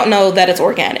know. You don't know that it's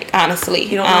organic, honestly.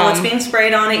 You don't know what's being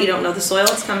sprayed on it. You don't know the soil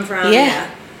it's come from.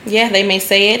 Yeah, they may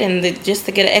say it and just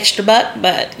to get an extra buck,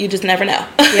 but you just never know.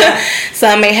 Yeah.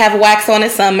 Some may have wax on it,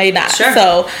 some may not. Sure.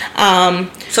 So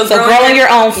growing your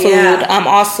own food,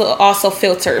 also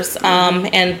filters.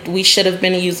 And we should have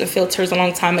been using filters a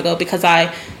long time ago, because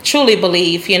I truly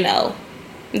believe,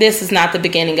 this is not the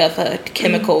beginning of a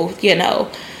chemical,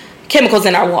 chemicals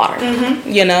in our water.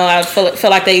 I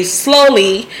feel like they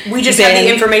slowly. We just have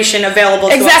the information available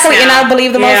to us exactly, now. and I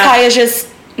believe the Most High is just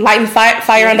lighting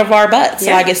fire under our butts.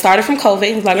 Yeah. Like, it started from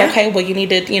COVID. It's like, okay, well, you need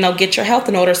to, get your health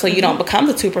in order so you don't become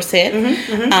the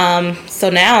 2%. So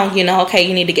now, you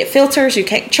need to get filters. You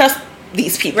can't trust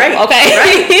these people. Right. Okay.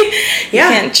 Right. You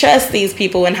can't trust these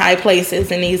people in high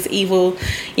places and these evil,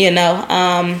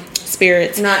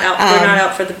 spirits. They're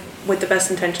not out with the best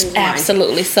intentions in mind.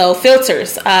 Absolutely. So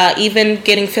filters, even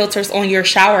getting filters on your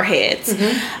shower heads,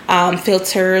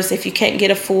 filters. If you can't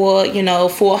get a full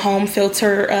home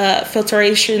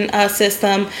filtration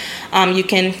system, you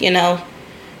can,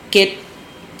 get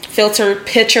filter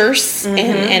pitchers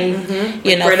and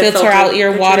filter out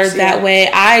your water that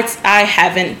way. I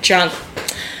haven't drunk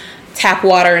tap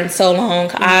water in so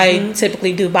long. I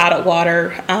typically do bottled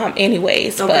water,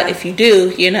 anyways. Okay. But if you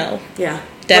do,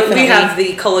 definitely. We have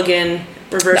the Culligan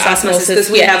reverse osmosis because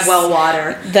we have well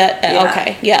water.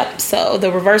 Okay, yeah. So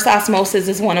the reverse osmosis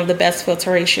is one of the best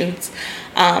filtrations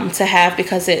to have,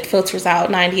 because it filters out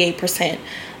 98%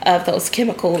 of those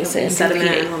chemicals and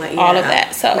sediment, all of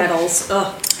that. So metals.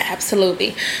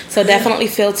 Absolutely. So definitely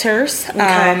filters.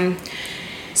 Okay.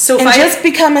 Just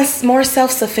becoming more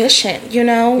self-sufficient.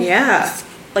 Yeah.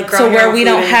 Like where we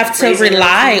don't have to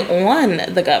rely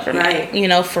on the government,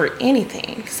 right. For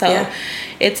anything. So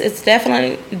it's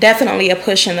definitely a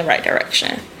push in the right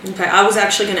direction. Okay, I was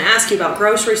actually going to ask you about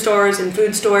grocery stores and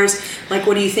food stores. Like,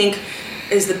 what do you think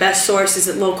is the best source? Is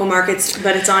it local markets?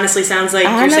 But it honestly sounds like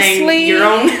you're saying your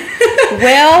own.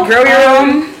 Well, grow your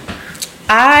own.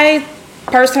 I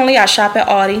shop at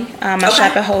Aldi. I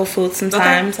shop at Whole Foods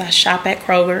sometimes. I shop at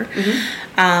Kroger.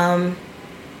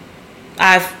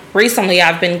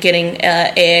 I've been getting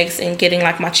eggs and getting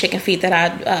like my chicken feet that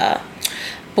I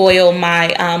boil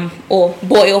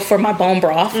for my bone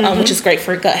broth, which is great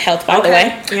for gut health, by the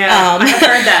way. Yeah, I've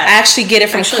heard that. I actually get it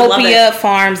from Copia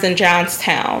Farms in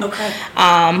Johnstown. Okay.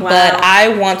 Wow. But I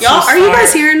want Y'all, are you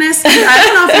guys hearing this? I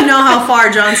don't know if you know how far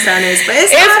Johnstown is, but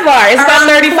it's far. It's about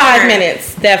 35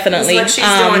 minutes, definitely. That's what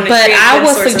she's doing but I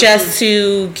would suggest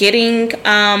to getting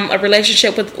a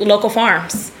relationship with local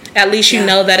farms. At least you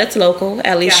know that it's local.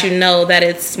 At least you know that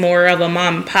it's more of a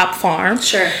mom and pop farm.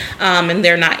 Sure. And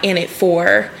they're not in it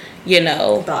for,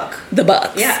 the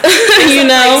bucks. Yeah.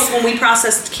 Place when we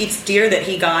processed Keith's deer that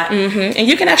he got. And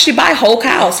you can actually buy whole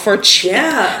cows for cheap.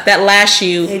 Yeah. That last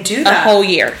you a whole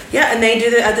year. Yeah, and they do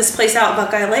that at this place out at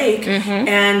Buckeye Lake.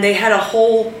 And they had a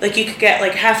whole, you could get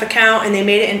half a cow, and they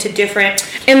made it into different.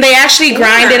 And they actually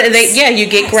grind it. You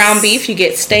get ground beef, you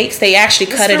get steaks. They actually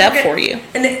cut it up for you.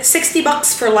 And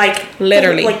 $60 for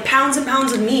literally pounds and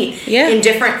pounds of meat. Yeah. In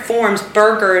different forms,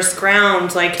 burgers,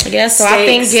 ground, so steaks, I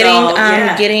think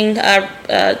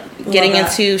getting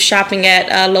into shopping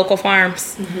at local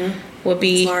farms would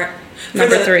be smart.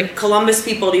 Number for the 3. Columbus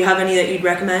people, do you have any that you'd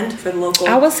recommend for the local?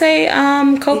 I would say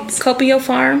Copio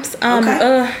Farms.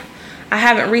 I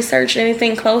haven't researched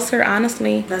anything closer,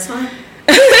 honestly. That's fine.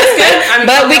 That's good.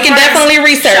 But we can definitely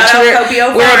research. Shout out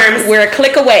Copio Farms. We're a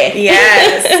click away.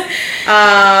 Yes.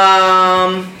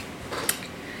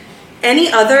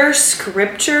 Any other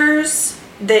scriptures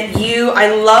that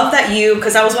I love that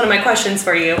because that was one of my questions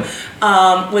for you,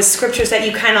 was scriptures that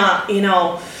you kind of,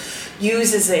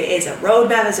 use as a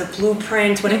roadmap, as a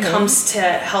blueprint when it comes to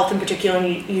health in particular.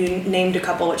 And you named a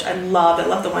couple, which I love. I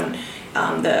love the one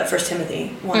the 1 Timothy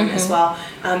one as well.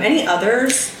 Any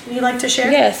others you'd like to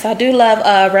share? Yes, I do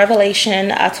love Revelation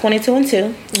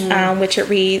 22:2, which it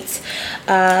reads,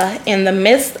 in the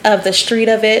midst of the street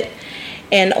of it,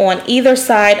 and on either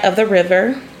side of the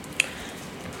river,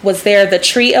 was there the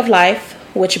tree of life,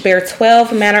 which bare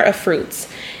 12 manner of fruits,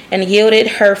 and yielded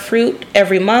her fruit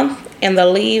every month, and the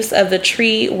leaves of the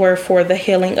tree were for the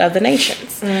healing of the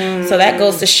nations. So that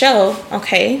goes to show,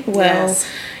 okay, well,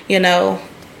 you know,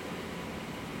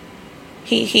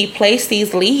 he placed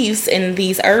these leaves and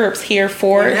these herbs here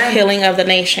for healing of the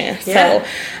nation. So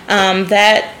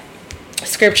that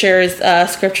scripture is a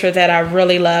scripture that I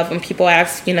really love when people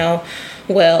ask, you know,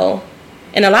 well,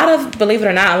 and a lot of, believe it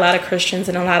or not, a lot of Christians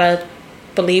and a lot of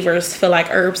believers feel like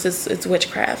herbs is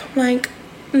witchcraft. I'm like,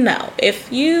 no.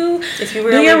 If you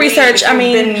really do your research, I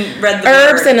mean,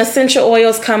 herbs and essential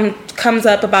oils comes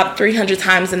up about 300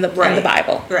 times in the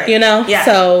Bible. Right. You know? Yeah.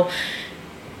 So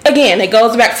again, it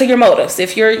goes back to your motives.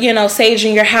 If you're, you know,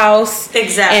 saging your house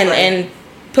and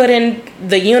putting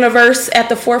the universe at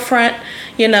the forefront,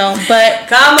 you know, but it's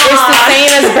the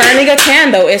same as burning a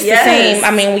candle. It's the same.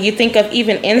 I mean, when you think of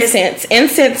even incense is in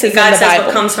the Bible. God says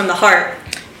what comes from the heart.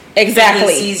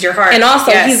 Exactly. He sees your heart. And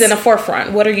also, he's in the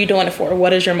forefront. What are you doing it for?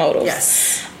 What is your motive?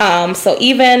 Yes. So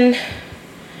even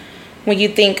when you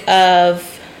think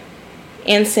of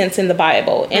incense in the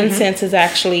Bible, incense is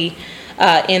actually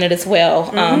in it as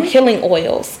well. Healing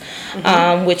oils,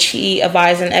 which he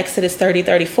advised in Exodus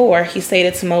 30:34. He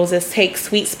stated to Moses, take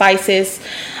sweet spices,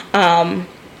 and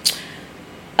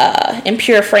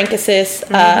pure frankincense,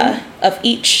 of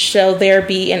each shall there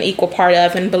be an equal part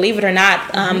of. And believe it or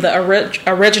not, the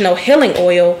original healing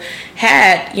oil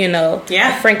had, you know,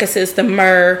 the frankincense, the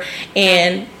myrrh,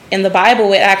 and in the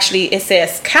Bible it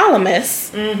says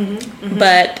calamus,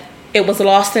 but it was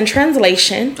lost in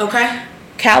translation. Okay.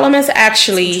 Calamus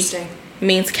actually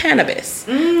means cannabis.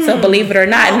 So believe it or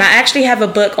not, and I actually have a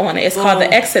book on it. It's called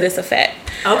The Exodus Effect.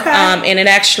 Okay. And it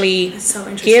actually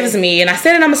gives me, and I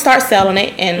said I'm gonna start selling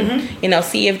it, and you know,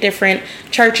 see if different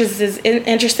churches is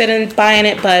interested in buying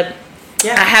it. But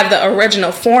I have the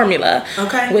original formula,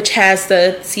 which has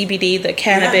the CBD, the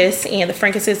cannabis, and the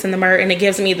frankincense and the myrrh, and it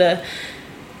gives me the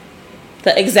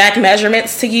exact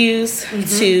measurements to use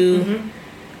to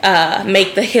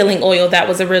make the healing oil that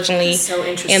was originally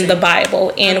in the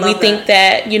Bible. And we think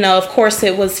that, you know, of course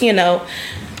it was, you know,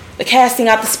 the casting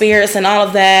out the spirits and all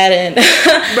of that, and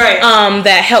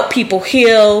that help people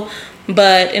heal,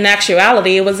 but in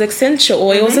actuality it was essential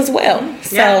oils as well.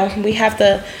 So we have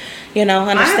to, you know,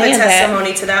 understand that. I have a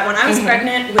testimony to that. When I was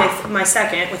pregnant with my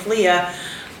second, with Leah,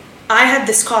 I had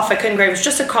this cough I couldn't breathe. It was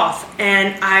just a cough,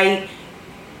 and I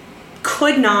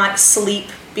could not sleep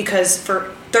because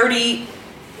for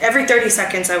every 30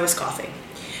 seconds I was coughing.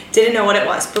 Didn't know what it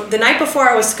was. But the night before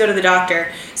I was to go to the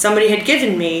doctor, somebody had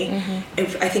given me,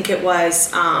 I think it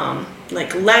was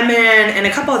like lemon and a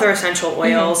couple other essential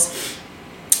oils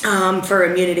for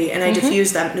immunity. And I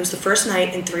diffused them. And it was the first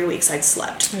night in 3 weeks I'd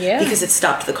slept. Because it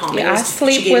stopped the coughing. I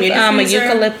sleep with a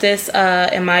eucalyptus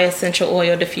in my essential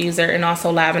oil diffuser, and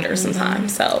also lavender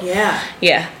sometimes. So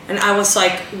And I was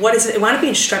like, what is it? It wound up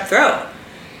being strep throat.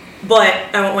 But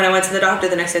when I went to the doctor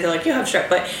the next day, they're like, you have strep.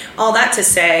 But all that to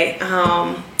say,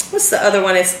 what's the other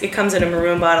one? It comes in a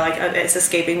maroon bottle. Like, it's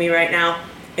escaping me right now.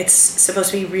 It's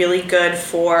supposed to be really good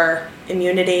for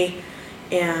immunity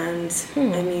and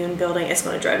immune building. It's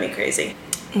going to drive me crazy.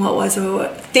 What was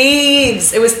it?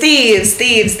 Thieves. It was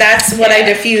Thieves. That's what I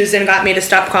diffused and got me to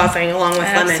stop coughing along with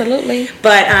lemon. Absolutely.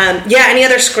 But, any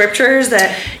other scriptures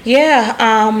that...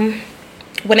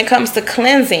 When it comes to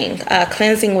cleansing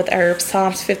with herbs,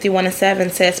 Psalms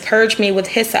 51:7 says, purge me with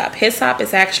hyssop. Hyssop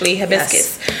is actually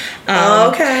hibiscus.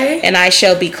 And I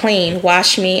shall be clean.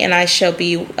 Wash me and I shall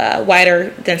be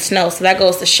whiter than snow. So that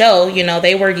goes to show, you know,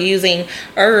 they were using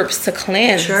herbs to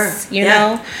cleanse, you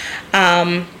know.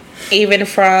 Even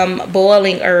from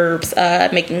boiling herbs,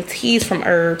 making teas from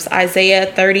herbs.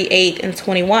 Isaiah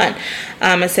 38:21.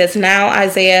 It says, now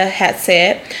Isaiah had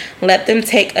said, let them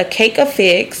take a cake of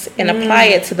figs and apply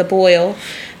it to the boil,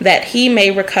 that he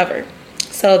may recover.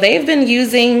 So they've been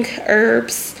using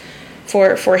herbs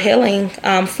for healing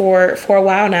for a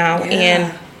while now.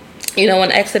 And, you know,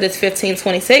 in Exodus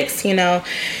 15:26, you know,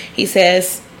 he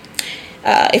says,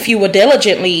 if you will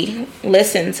diligently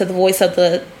listen to the voice of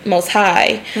the Most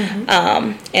High,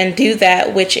 and do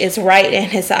that which is right in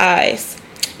his eyes,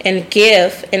 and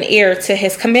give an ear to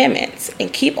his commandments,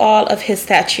 and keep all of his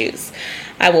statutes,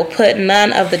 I will put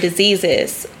none of the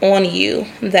diseases on you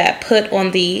that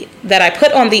I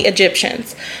put on the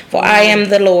Egyptians, for I am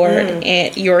the Lord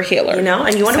and your healer. You know,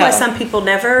 and you wonder why some people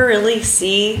never really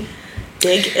see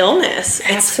big illness.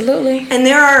 Absolutely. And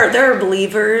there are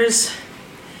believers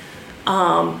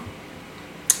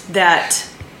that,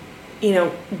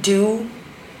 do,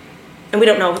 and we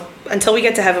don't know, until we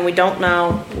get to heaven, we don't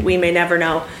know, we may never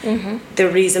know the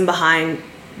reason behind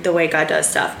the way God does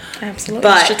stuff. Absolutely.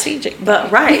 But, strategic.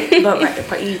 But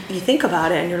you think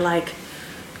about it and you're like,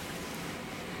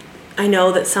 I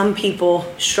know that some people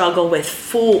struggle with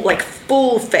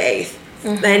full faith.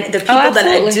 And the people that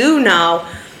I do know,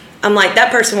 I'm like,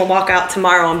 that person will walk out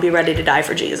tomorrow and be ready to die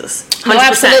for Jesus. 100%. No,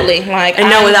 absolutely. I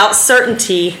know without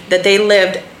certainty that they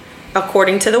lived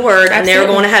according to the word and they were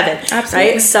going to heaven.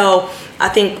 Absolutely. Right? So I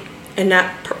think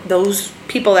those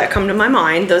people that come to my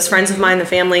mind, those friends of mine, the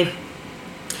family,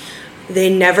 they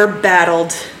never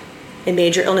battled a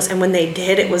major illness. And when they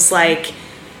did, it was like,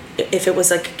 if it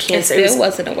was like cancer, it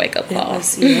wasn't a wake-up call.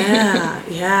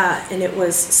 Yeah. And it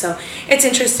was, so it's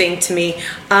interesting to me.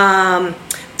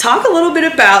 Talk a little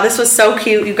bit about, this was so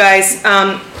cute, you guys.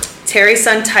 Terry's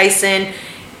son Tyson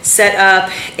set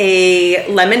up a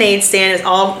lemonade stand. It's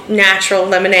all natural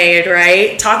lemonade,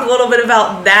 right? Talk a little bit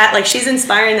about that. Like, she's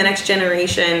inspiring the next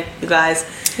generation, you guys.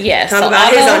 Yes. Talk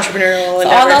about his entrepreneurial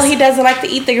endeavors. Although he doesn't like to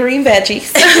eat the green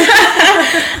veggies,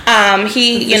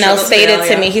 he, stated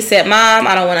to me, he said, "Mom,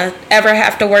 I don't want to ever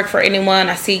have to work for anyone.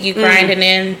 I see you grinding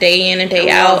in and day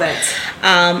out.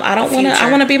 I don't want to. I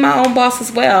want to be my own boss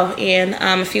as well." And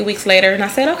a few weeks later, and I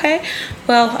said, "Okay,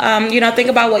 well, think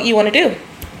about what you want to do."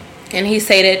 And he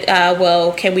stated,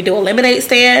 "Well, can we do a lemonade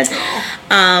stand?"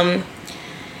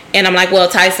 And I'm like, "Well,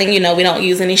 Tyson, we don't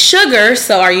use any sugar,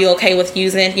 so are you okay with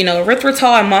using,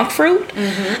 erythritol and monk fruit?"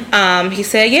 He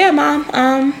said, "Yeah,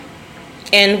 Mom."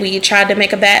 And we tried to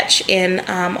make a batch, and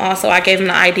also I gave him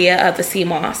the idea of the sea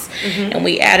moss, and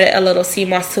we added a little sea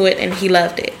moss to it, and he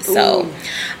loved it. Ooh. So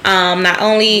not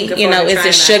only, is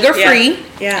it sugar free,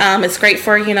 it's great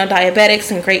for,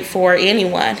 diabetics and great for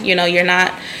anyone. You're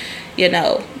not,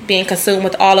 being consumed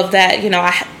with all of that.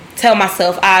 I tell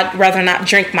myself I'd rather not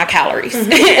drink my calories and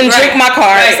drink my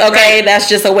carbs. Okay, that's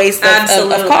just a waste of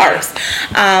carbs.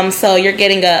 So you're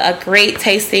getting a great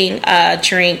tasting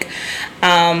drink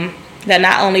that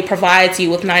not only provides you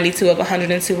with 92 of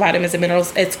 102 vitamins and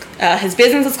minerals. It's his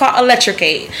business is called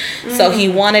Electricate, so he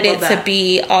wanted it to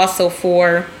be also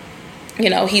for,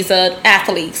 he's an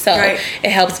athlete, so it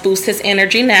helps boost his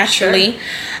energy naturally.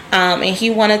 And he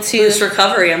wanted to boost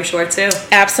recovery, I'm sure, too.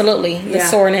 Absolutely. The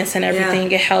soreness and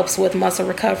everything. It helps with muscle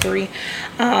recovery.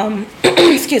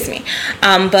 Excuse me.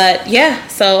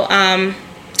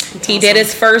 He did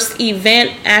his first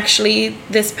event actually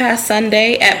this past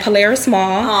Sunday at Polaris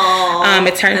Mall. Aww,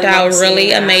 it turned out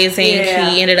really amazing.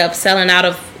 He ended up selling out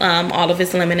of all of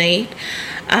his lemonade.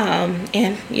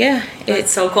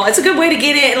 It's so cool. It's a good way to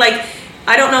get in. Like,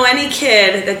 I don't know any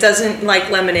kid that doesn't like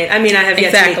lemonade. I mean, I have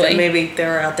yet to meet them. Maybe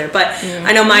they're out there. But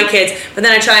I know my kids. But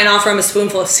then I try and offer them a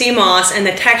spoonful of sea moss, and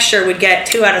the texture would get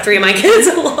 2 out of 3 of my kids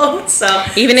alone. So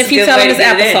even if you tell them it's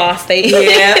applesauce, they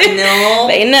know.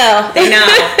 They know.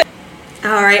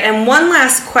 All right. And one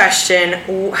last question.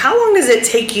 How long does it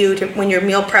take you when you're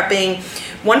meal prepping,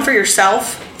 one for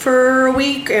yourself for a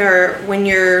week, or when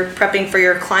you're prepping for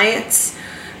your clients?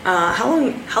 How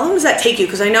long does that take you?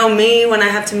 Because I know me, when I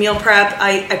have to meal prep,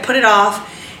 I put it off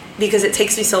because it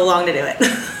takes me so long to do it.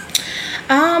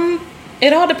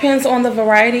 It all depends on the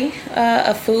variety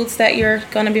of foods that you're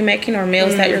going to be making or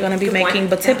meals that you're going to be making.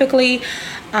 But typically,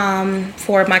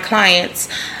 for my clients,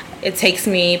 it takes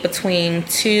me between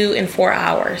 2 and 4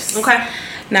 hours. Okay.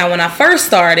 Now, when I first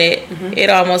started, it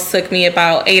almost took me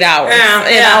about 8 hours.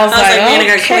 And I was like,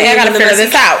 okay, I got to figure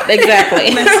this out.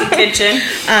 Exactly. Messy kitchen.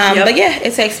 But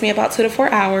it takes me about 2 to 4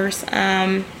 hours.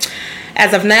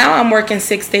 As of now, I'm working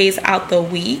 6 days out the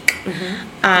week.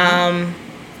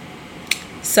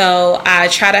 So I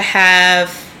try to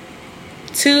have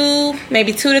 2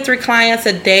 to 3 clients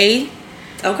a day.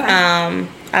 Okay.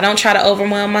 I don't try to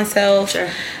overwhelm myself. Sure.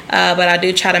 But I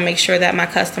do try to make sure that my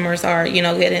customers are,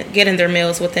 getting their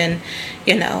meals within,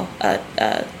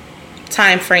 a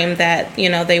time frame that,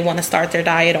 they want to start their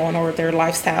diet on or their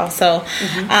lifestyle. So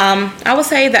I would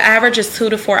say the average is 2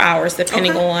 to 4 hours,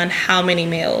 depending on how many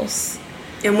meals.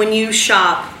 And when you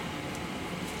shop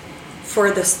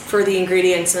for the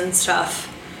ingredients and stuff,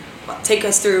 take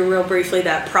us through real briefly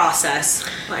that process.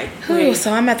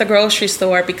 So I'm at the grocery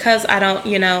store because I don't,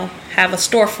 have a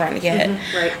storefront yet.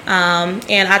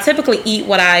 And I typically eat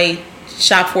what I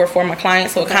shop for my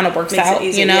clients, so it kind of works out,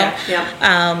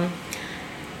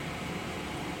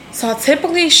 So I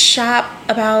typically shop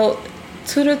about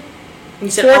 2 to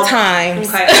 4 times.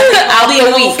 Okay. Aldi a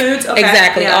week. Whole Foods? Okay.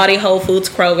 Exactly. Aldi, Whole Foods,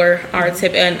 Kroger are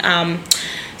and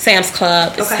Sam's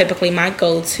Club is typically my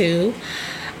go-to.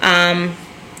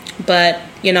 But,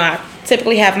 I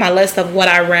typically have my list of what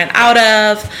I ran out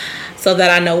of so that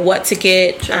I know what to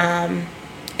get,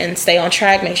 and stay on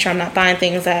track, make sure I'm not buying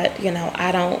things that,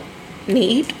 I don't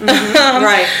need. Mm-hmm.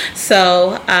 Right.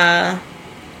 So,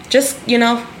 just,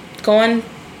 going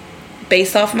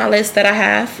based off my list that I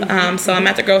have. So I'm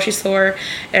at the grocery store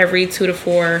every 2 to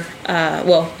 4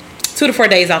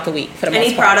 days out the week for the most part.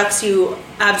 Any products you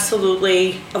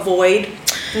absolutely avoid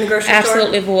in the grocery store?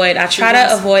 Absolutely avoid. I try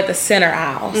to avoid the center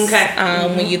aisles.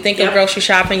 Okay. When you think of grocery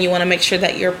shopping, you want to make sure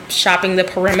that you're shopping the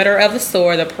perimeter of the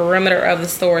store. The perimeter of the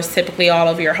store is typically all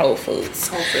of your Whole Foods.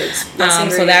 So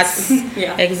that's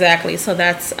exactly. So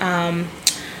that's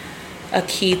a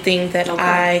key thing that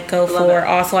I go for.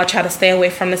 Also, I try to stay away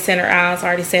from the center aisles. I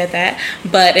already said that.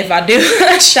 But if I do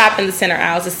shop in the center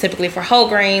aisles, it's typically for whole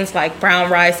grains like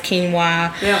brown rice,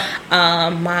 quinoa,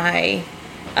 my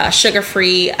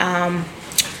sugar-free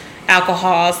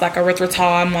alcohols like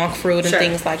erythritol, monk fruit, and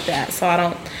things like that. So I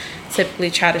don't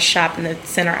typically try to shop in the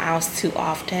center aisles too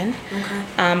often.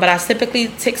 But I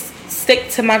typically stick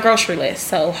to my grocery list.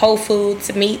 So Whole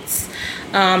Foods, meats,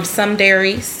 some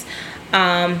dairies,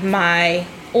 my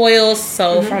oils.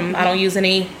 So I don't use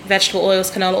any vegetable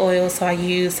oils, canola oil. So I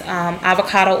use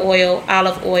avocado oil,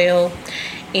 olive oil,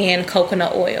 and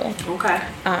coconut oil.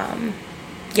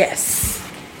 Yes.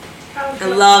 I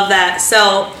love that.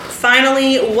 So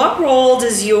finally, what role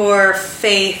does your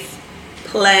faith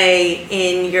play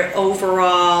in your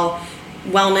overall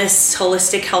wellness,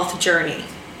 holistic health journey?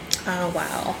 Oh,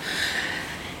 wow.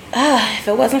 If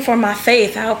it wasn't for my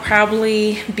faith, I would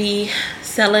probably be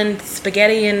selling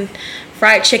spaghetti and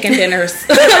fried chicken dinners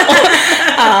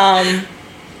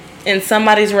in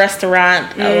somebody's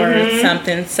restaurant or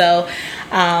something. So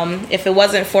if it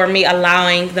wasn't for me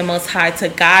allowing the Most High to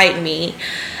guide me,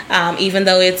 even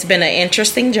though it's been an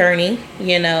interesting journey,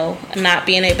 not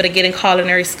being able to get in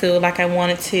culinary school like I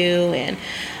wanted to, and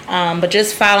but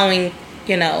just following,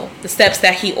 the steps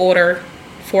that He ordered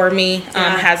for me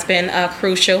has been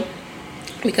crucial,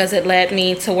 because it led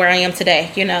me to where I am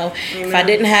today. If I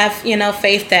didn't have,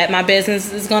 faith that my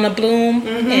business is going to bloom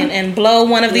and blow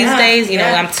one of these days,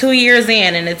 I'm 2 years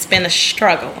in and it's been a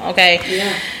struggle.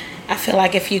 I feel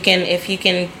like if you can,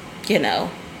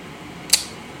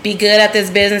 be good at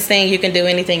this business thing, you can do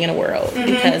anything in the world,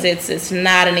 because it's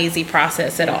not an easy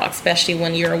process at all, especially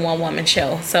when you're a one-woman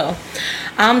show. So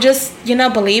I'm just,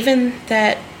 believing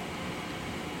that,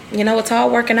 it's all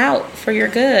working out for your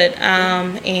good.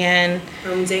 And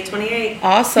Romans 8:28.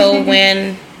 Also,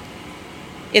 when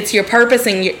it's your purpose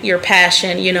and your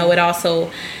passion, it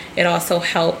also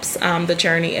helps the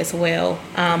journey as well.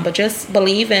 But just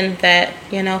believing that,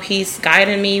 He's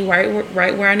guiding me right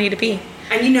where I need to be.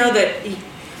 And that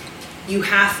you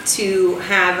have to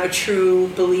have a true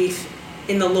belief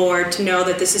in the Lord to know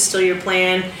that this is still your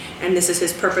plan and this is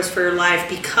His purpose for your life,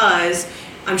 because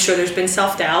I'm sure there's been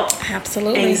self-doubt,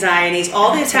 absolutely, anxieties,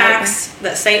 all the attacks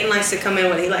that Satan likes to come in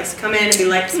with. He likes to come in and be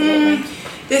like,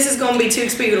 this is going to be too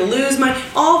expensive to lose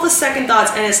all the second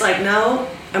thoughts. And it's like, no,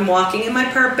 I'm walking in my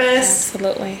purpose.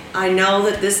 Absolutely. I know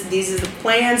that these are the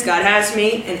plans God has for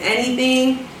me, and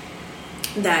anything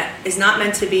that is not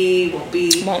meant to be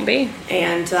won't be.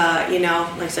 And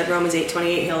like I said, Romans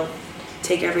 8:28, He'll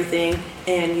take everything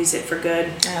and use it for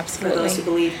good. Absolutely. For those who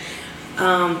believe.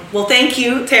 Well, thank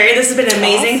you, Terri. This has been an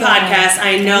amazing podcast.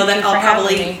 I know that I'll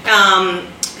probably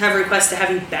have a request to have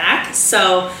you back.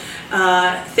 So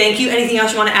thank you. Anything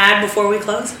else you want to add before we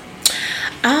close?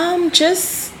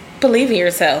 Just believe in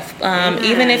yourself.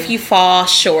 Even if you fall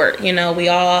short, we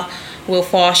all will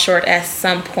fall short at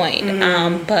some point.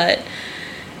 But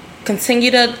continue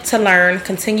to learn,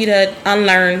 continue to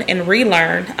unlearn and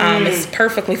relearn. It's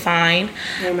perfectly fine.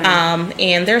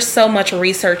 And there's so much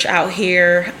research out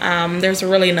here. There's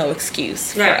really no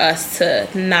excuse for us to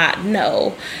not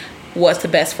know what's the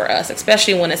best for us,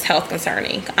 especially when it's health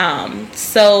concerning.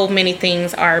 So many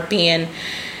things are being,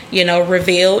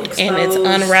 revealed, exposed, and it's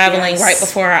unraveling right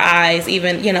before our eyes,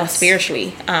 even,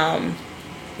 spiritually.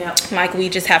 Like, we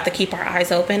just have to keep our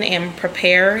eyes open and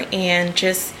prepare and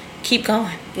just keep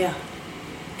going.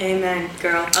 Amen,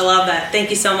 girl. I love that. Thank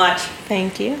you so much.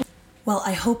 Thank you. Well,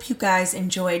 I hope you guys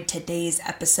enjoyed today's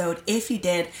episode. If you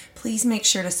did, please make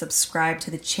sure to subscribe to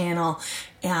the channel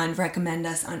and recommend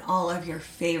us on all of your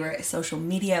favorite social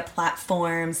media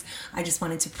platforms. I just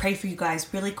wanted to pray for you guys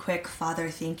really quick. Father,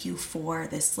 thank you for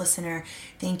this listener.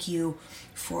 Thank you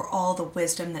for all the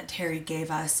wisdom that Terri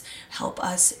gave us. Help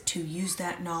us to use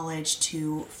that knowledge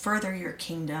to further your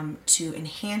kingdom, to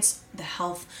enhance the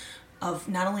health of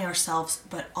not only ourselves,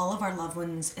 but all of our loved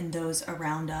ones and those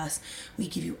around us. We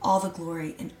give you all the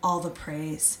glory and all the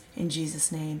praise. In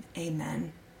Jesus' name,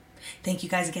 amen. Thank you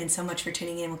guys again so much for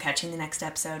tuning in. We'll catch you in the next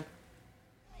episode.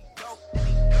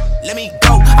 Let me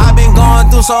go. I've been going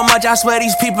through so much, I swear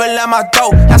these people at my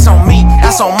throat. That's on me,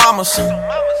 that's on mamas.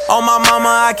 On my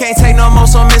mama, I can't take no more,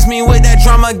 so miss me with that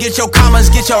drama. Get your commas,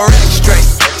 get your rec straight,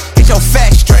 get your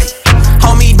facts straight.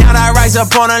 Hold me down, I rise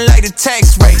up on her like the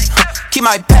tax rate. Keep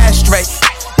my past straight,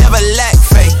 never lack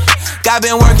faith. God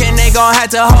been working, they gon' have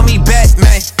to hold me back,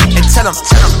 man. And tell them,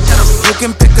 you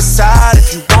can pick a side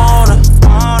if you wanna.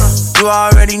 You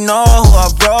already know who I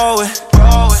roll with.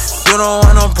 You don't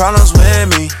want no problems with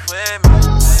me.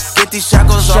 Get these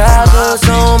shackles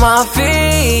on my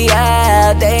feet,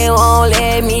 yeah, they won't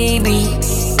let me be.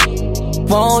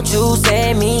 Won't you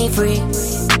set me free?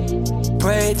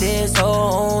 Pray this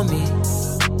on me.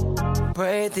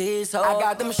 Pray this on me. I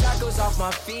got them shackles off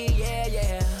my feet,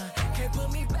 yeah. Can't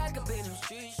put me back up in them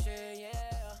streets, yeah.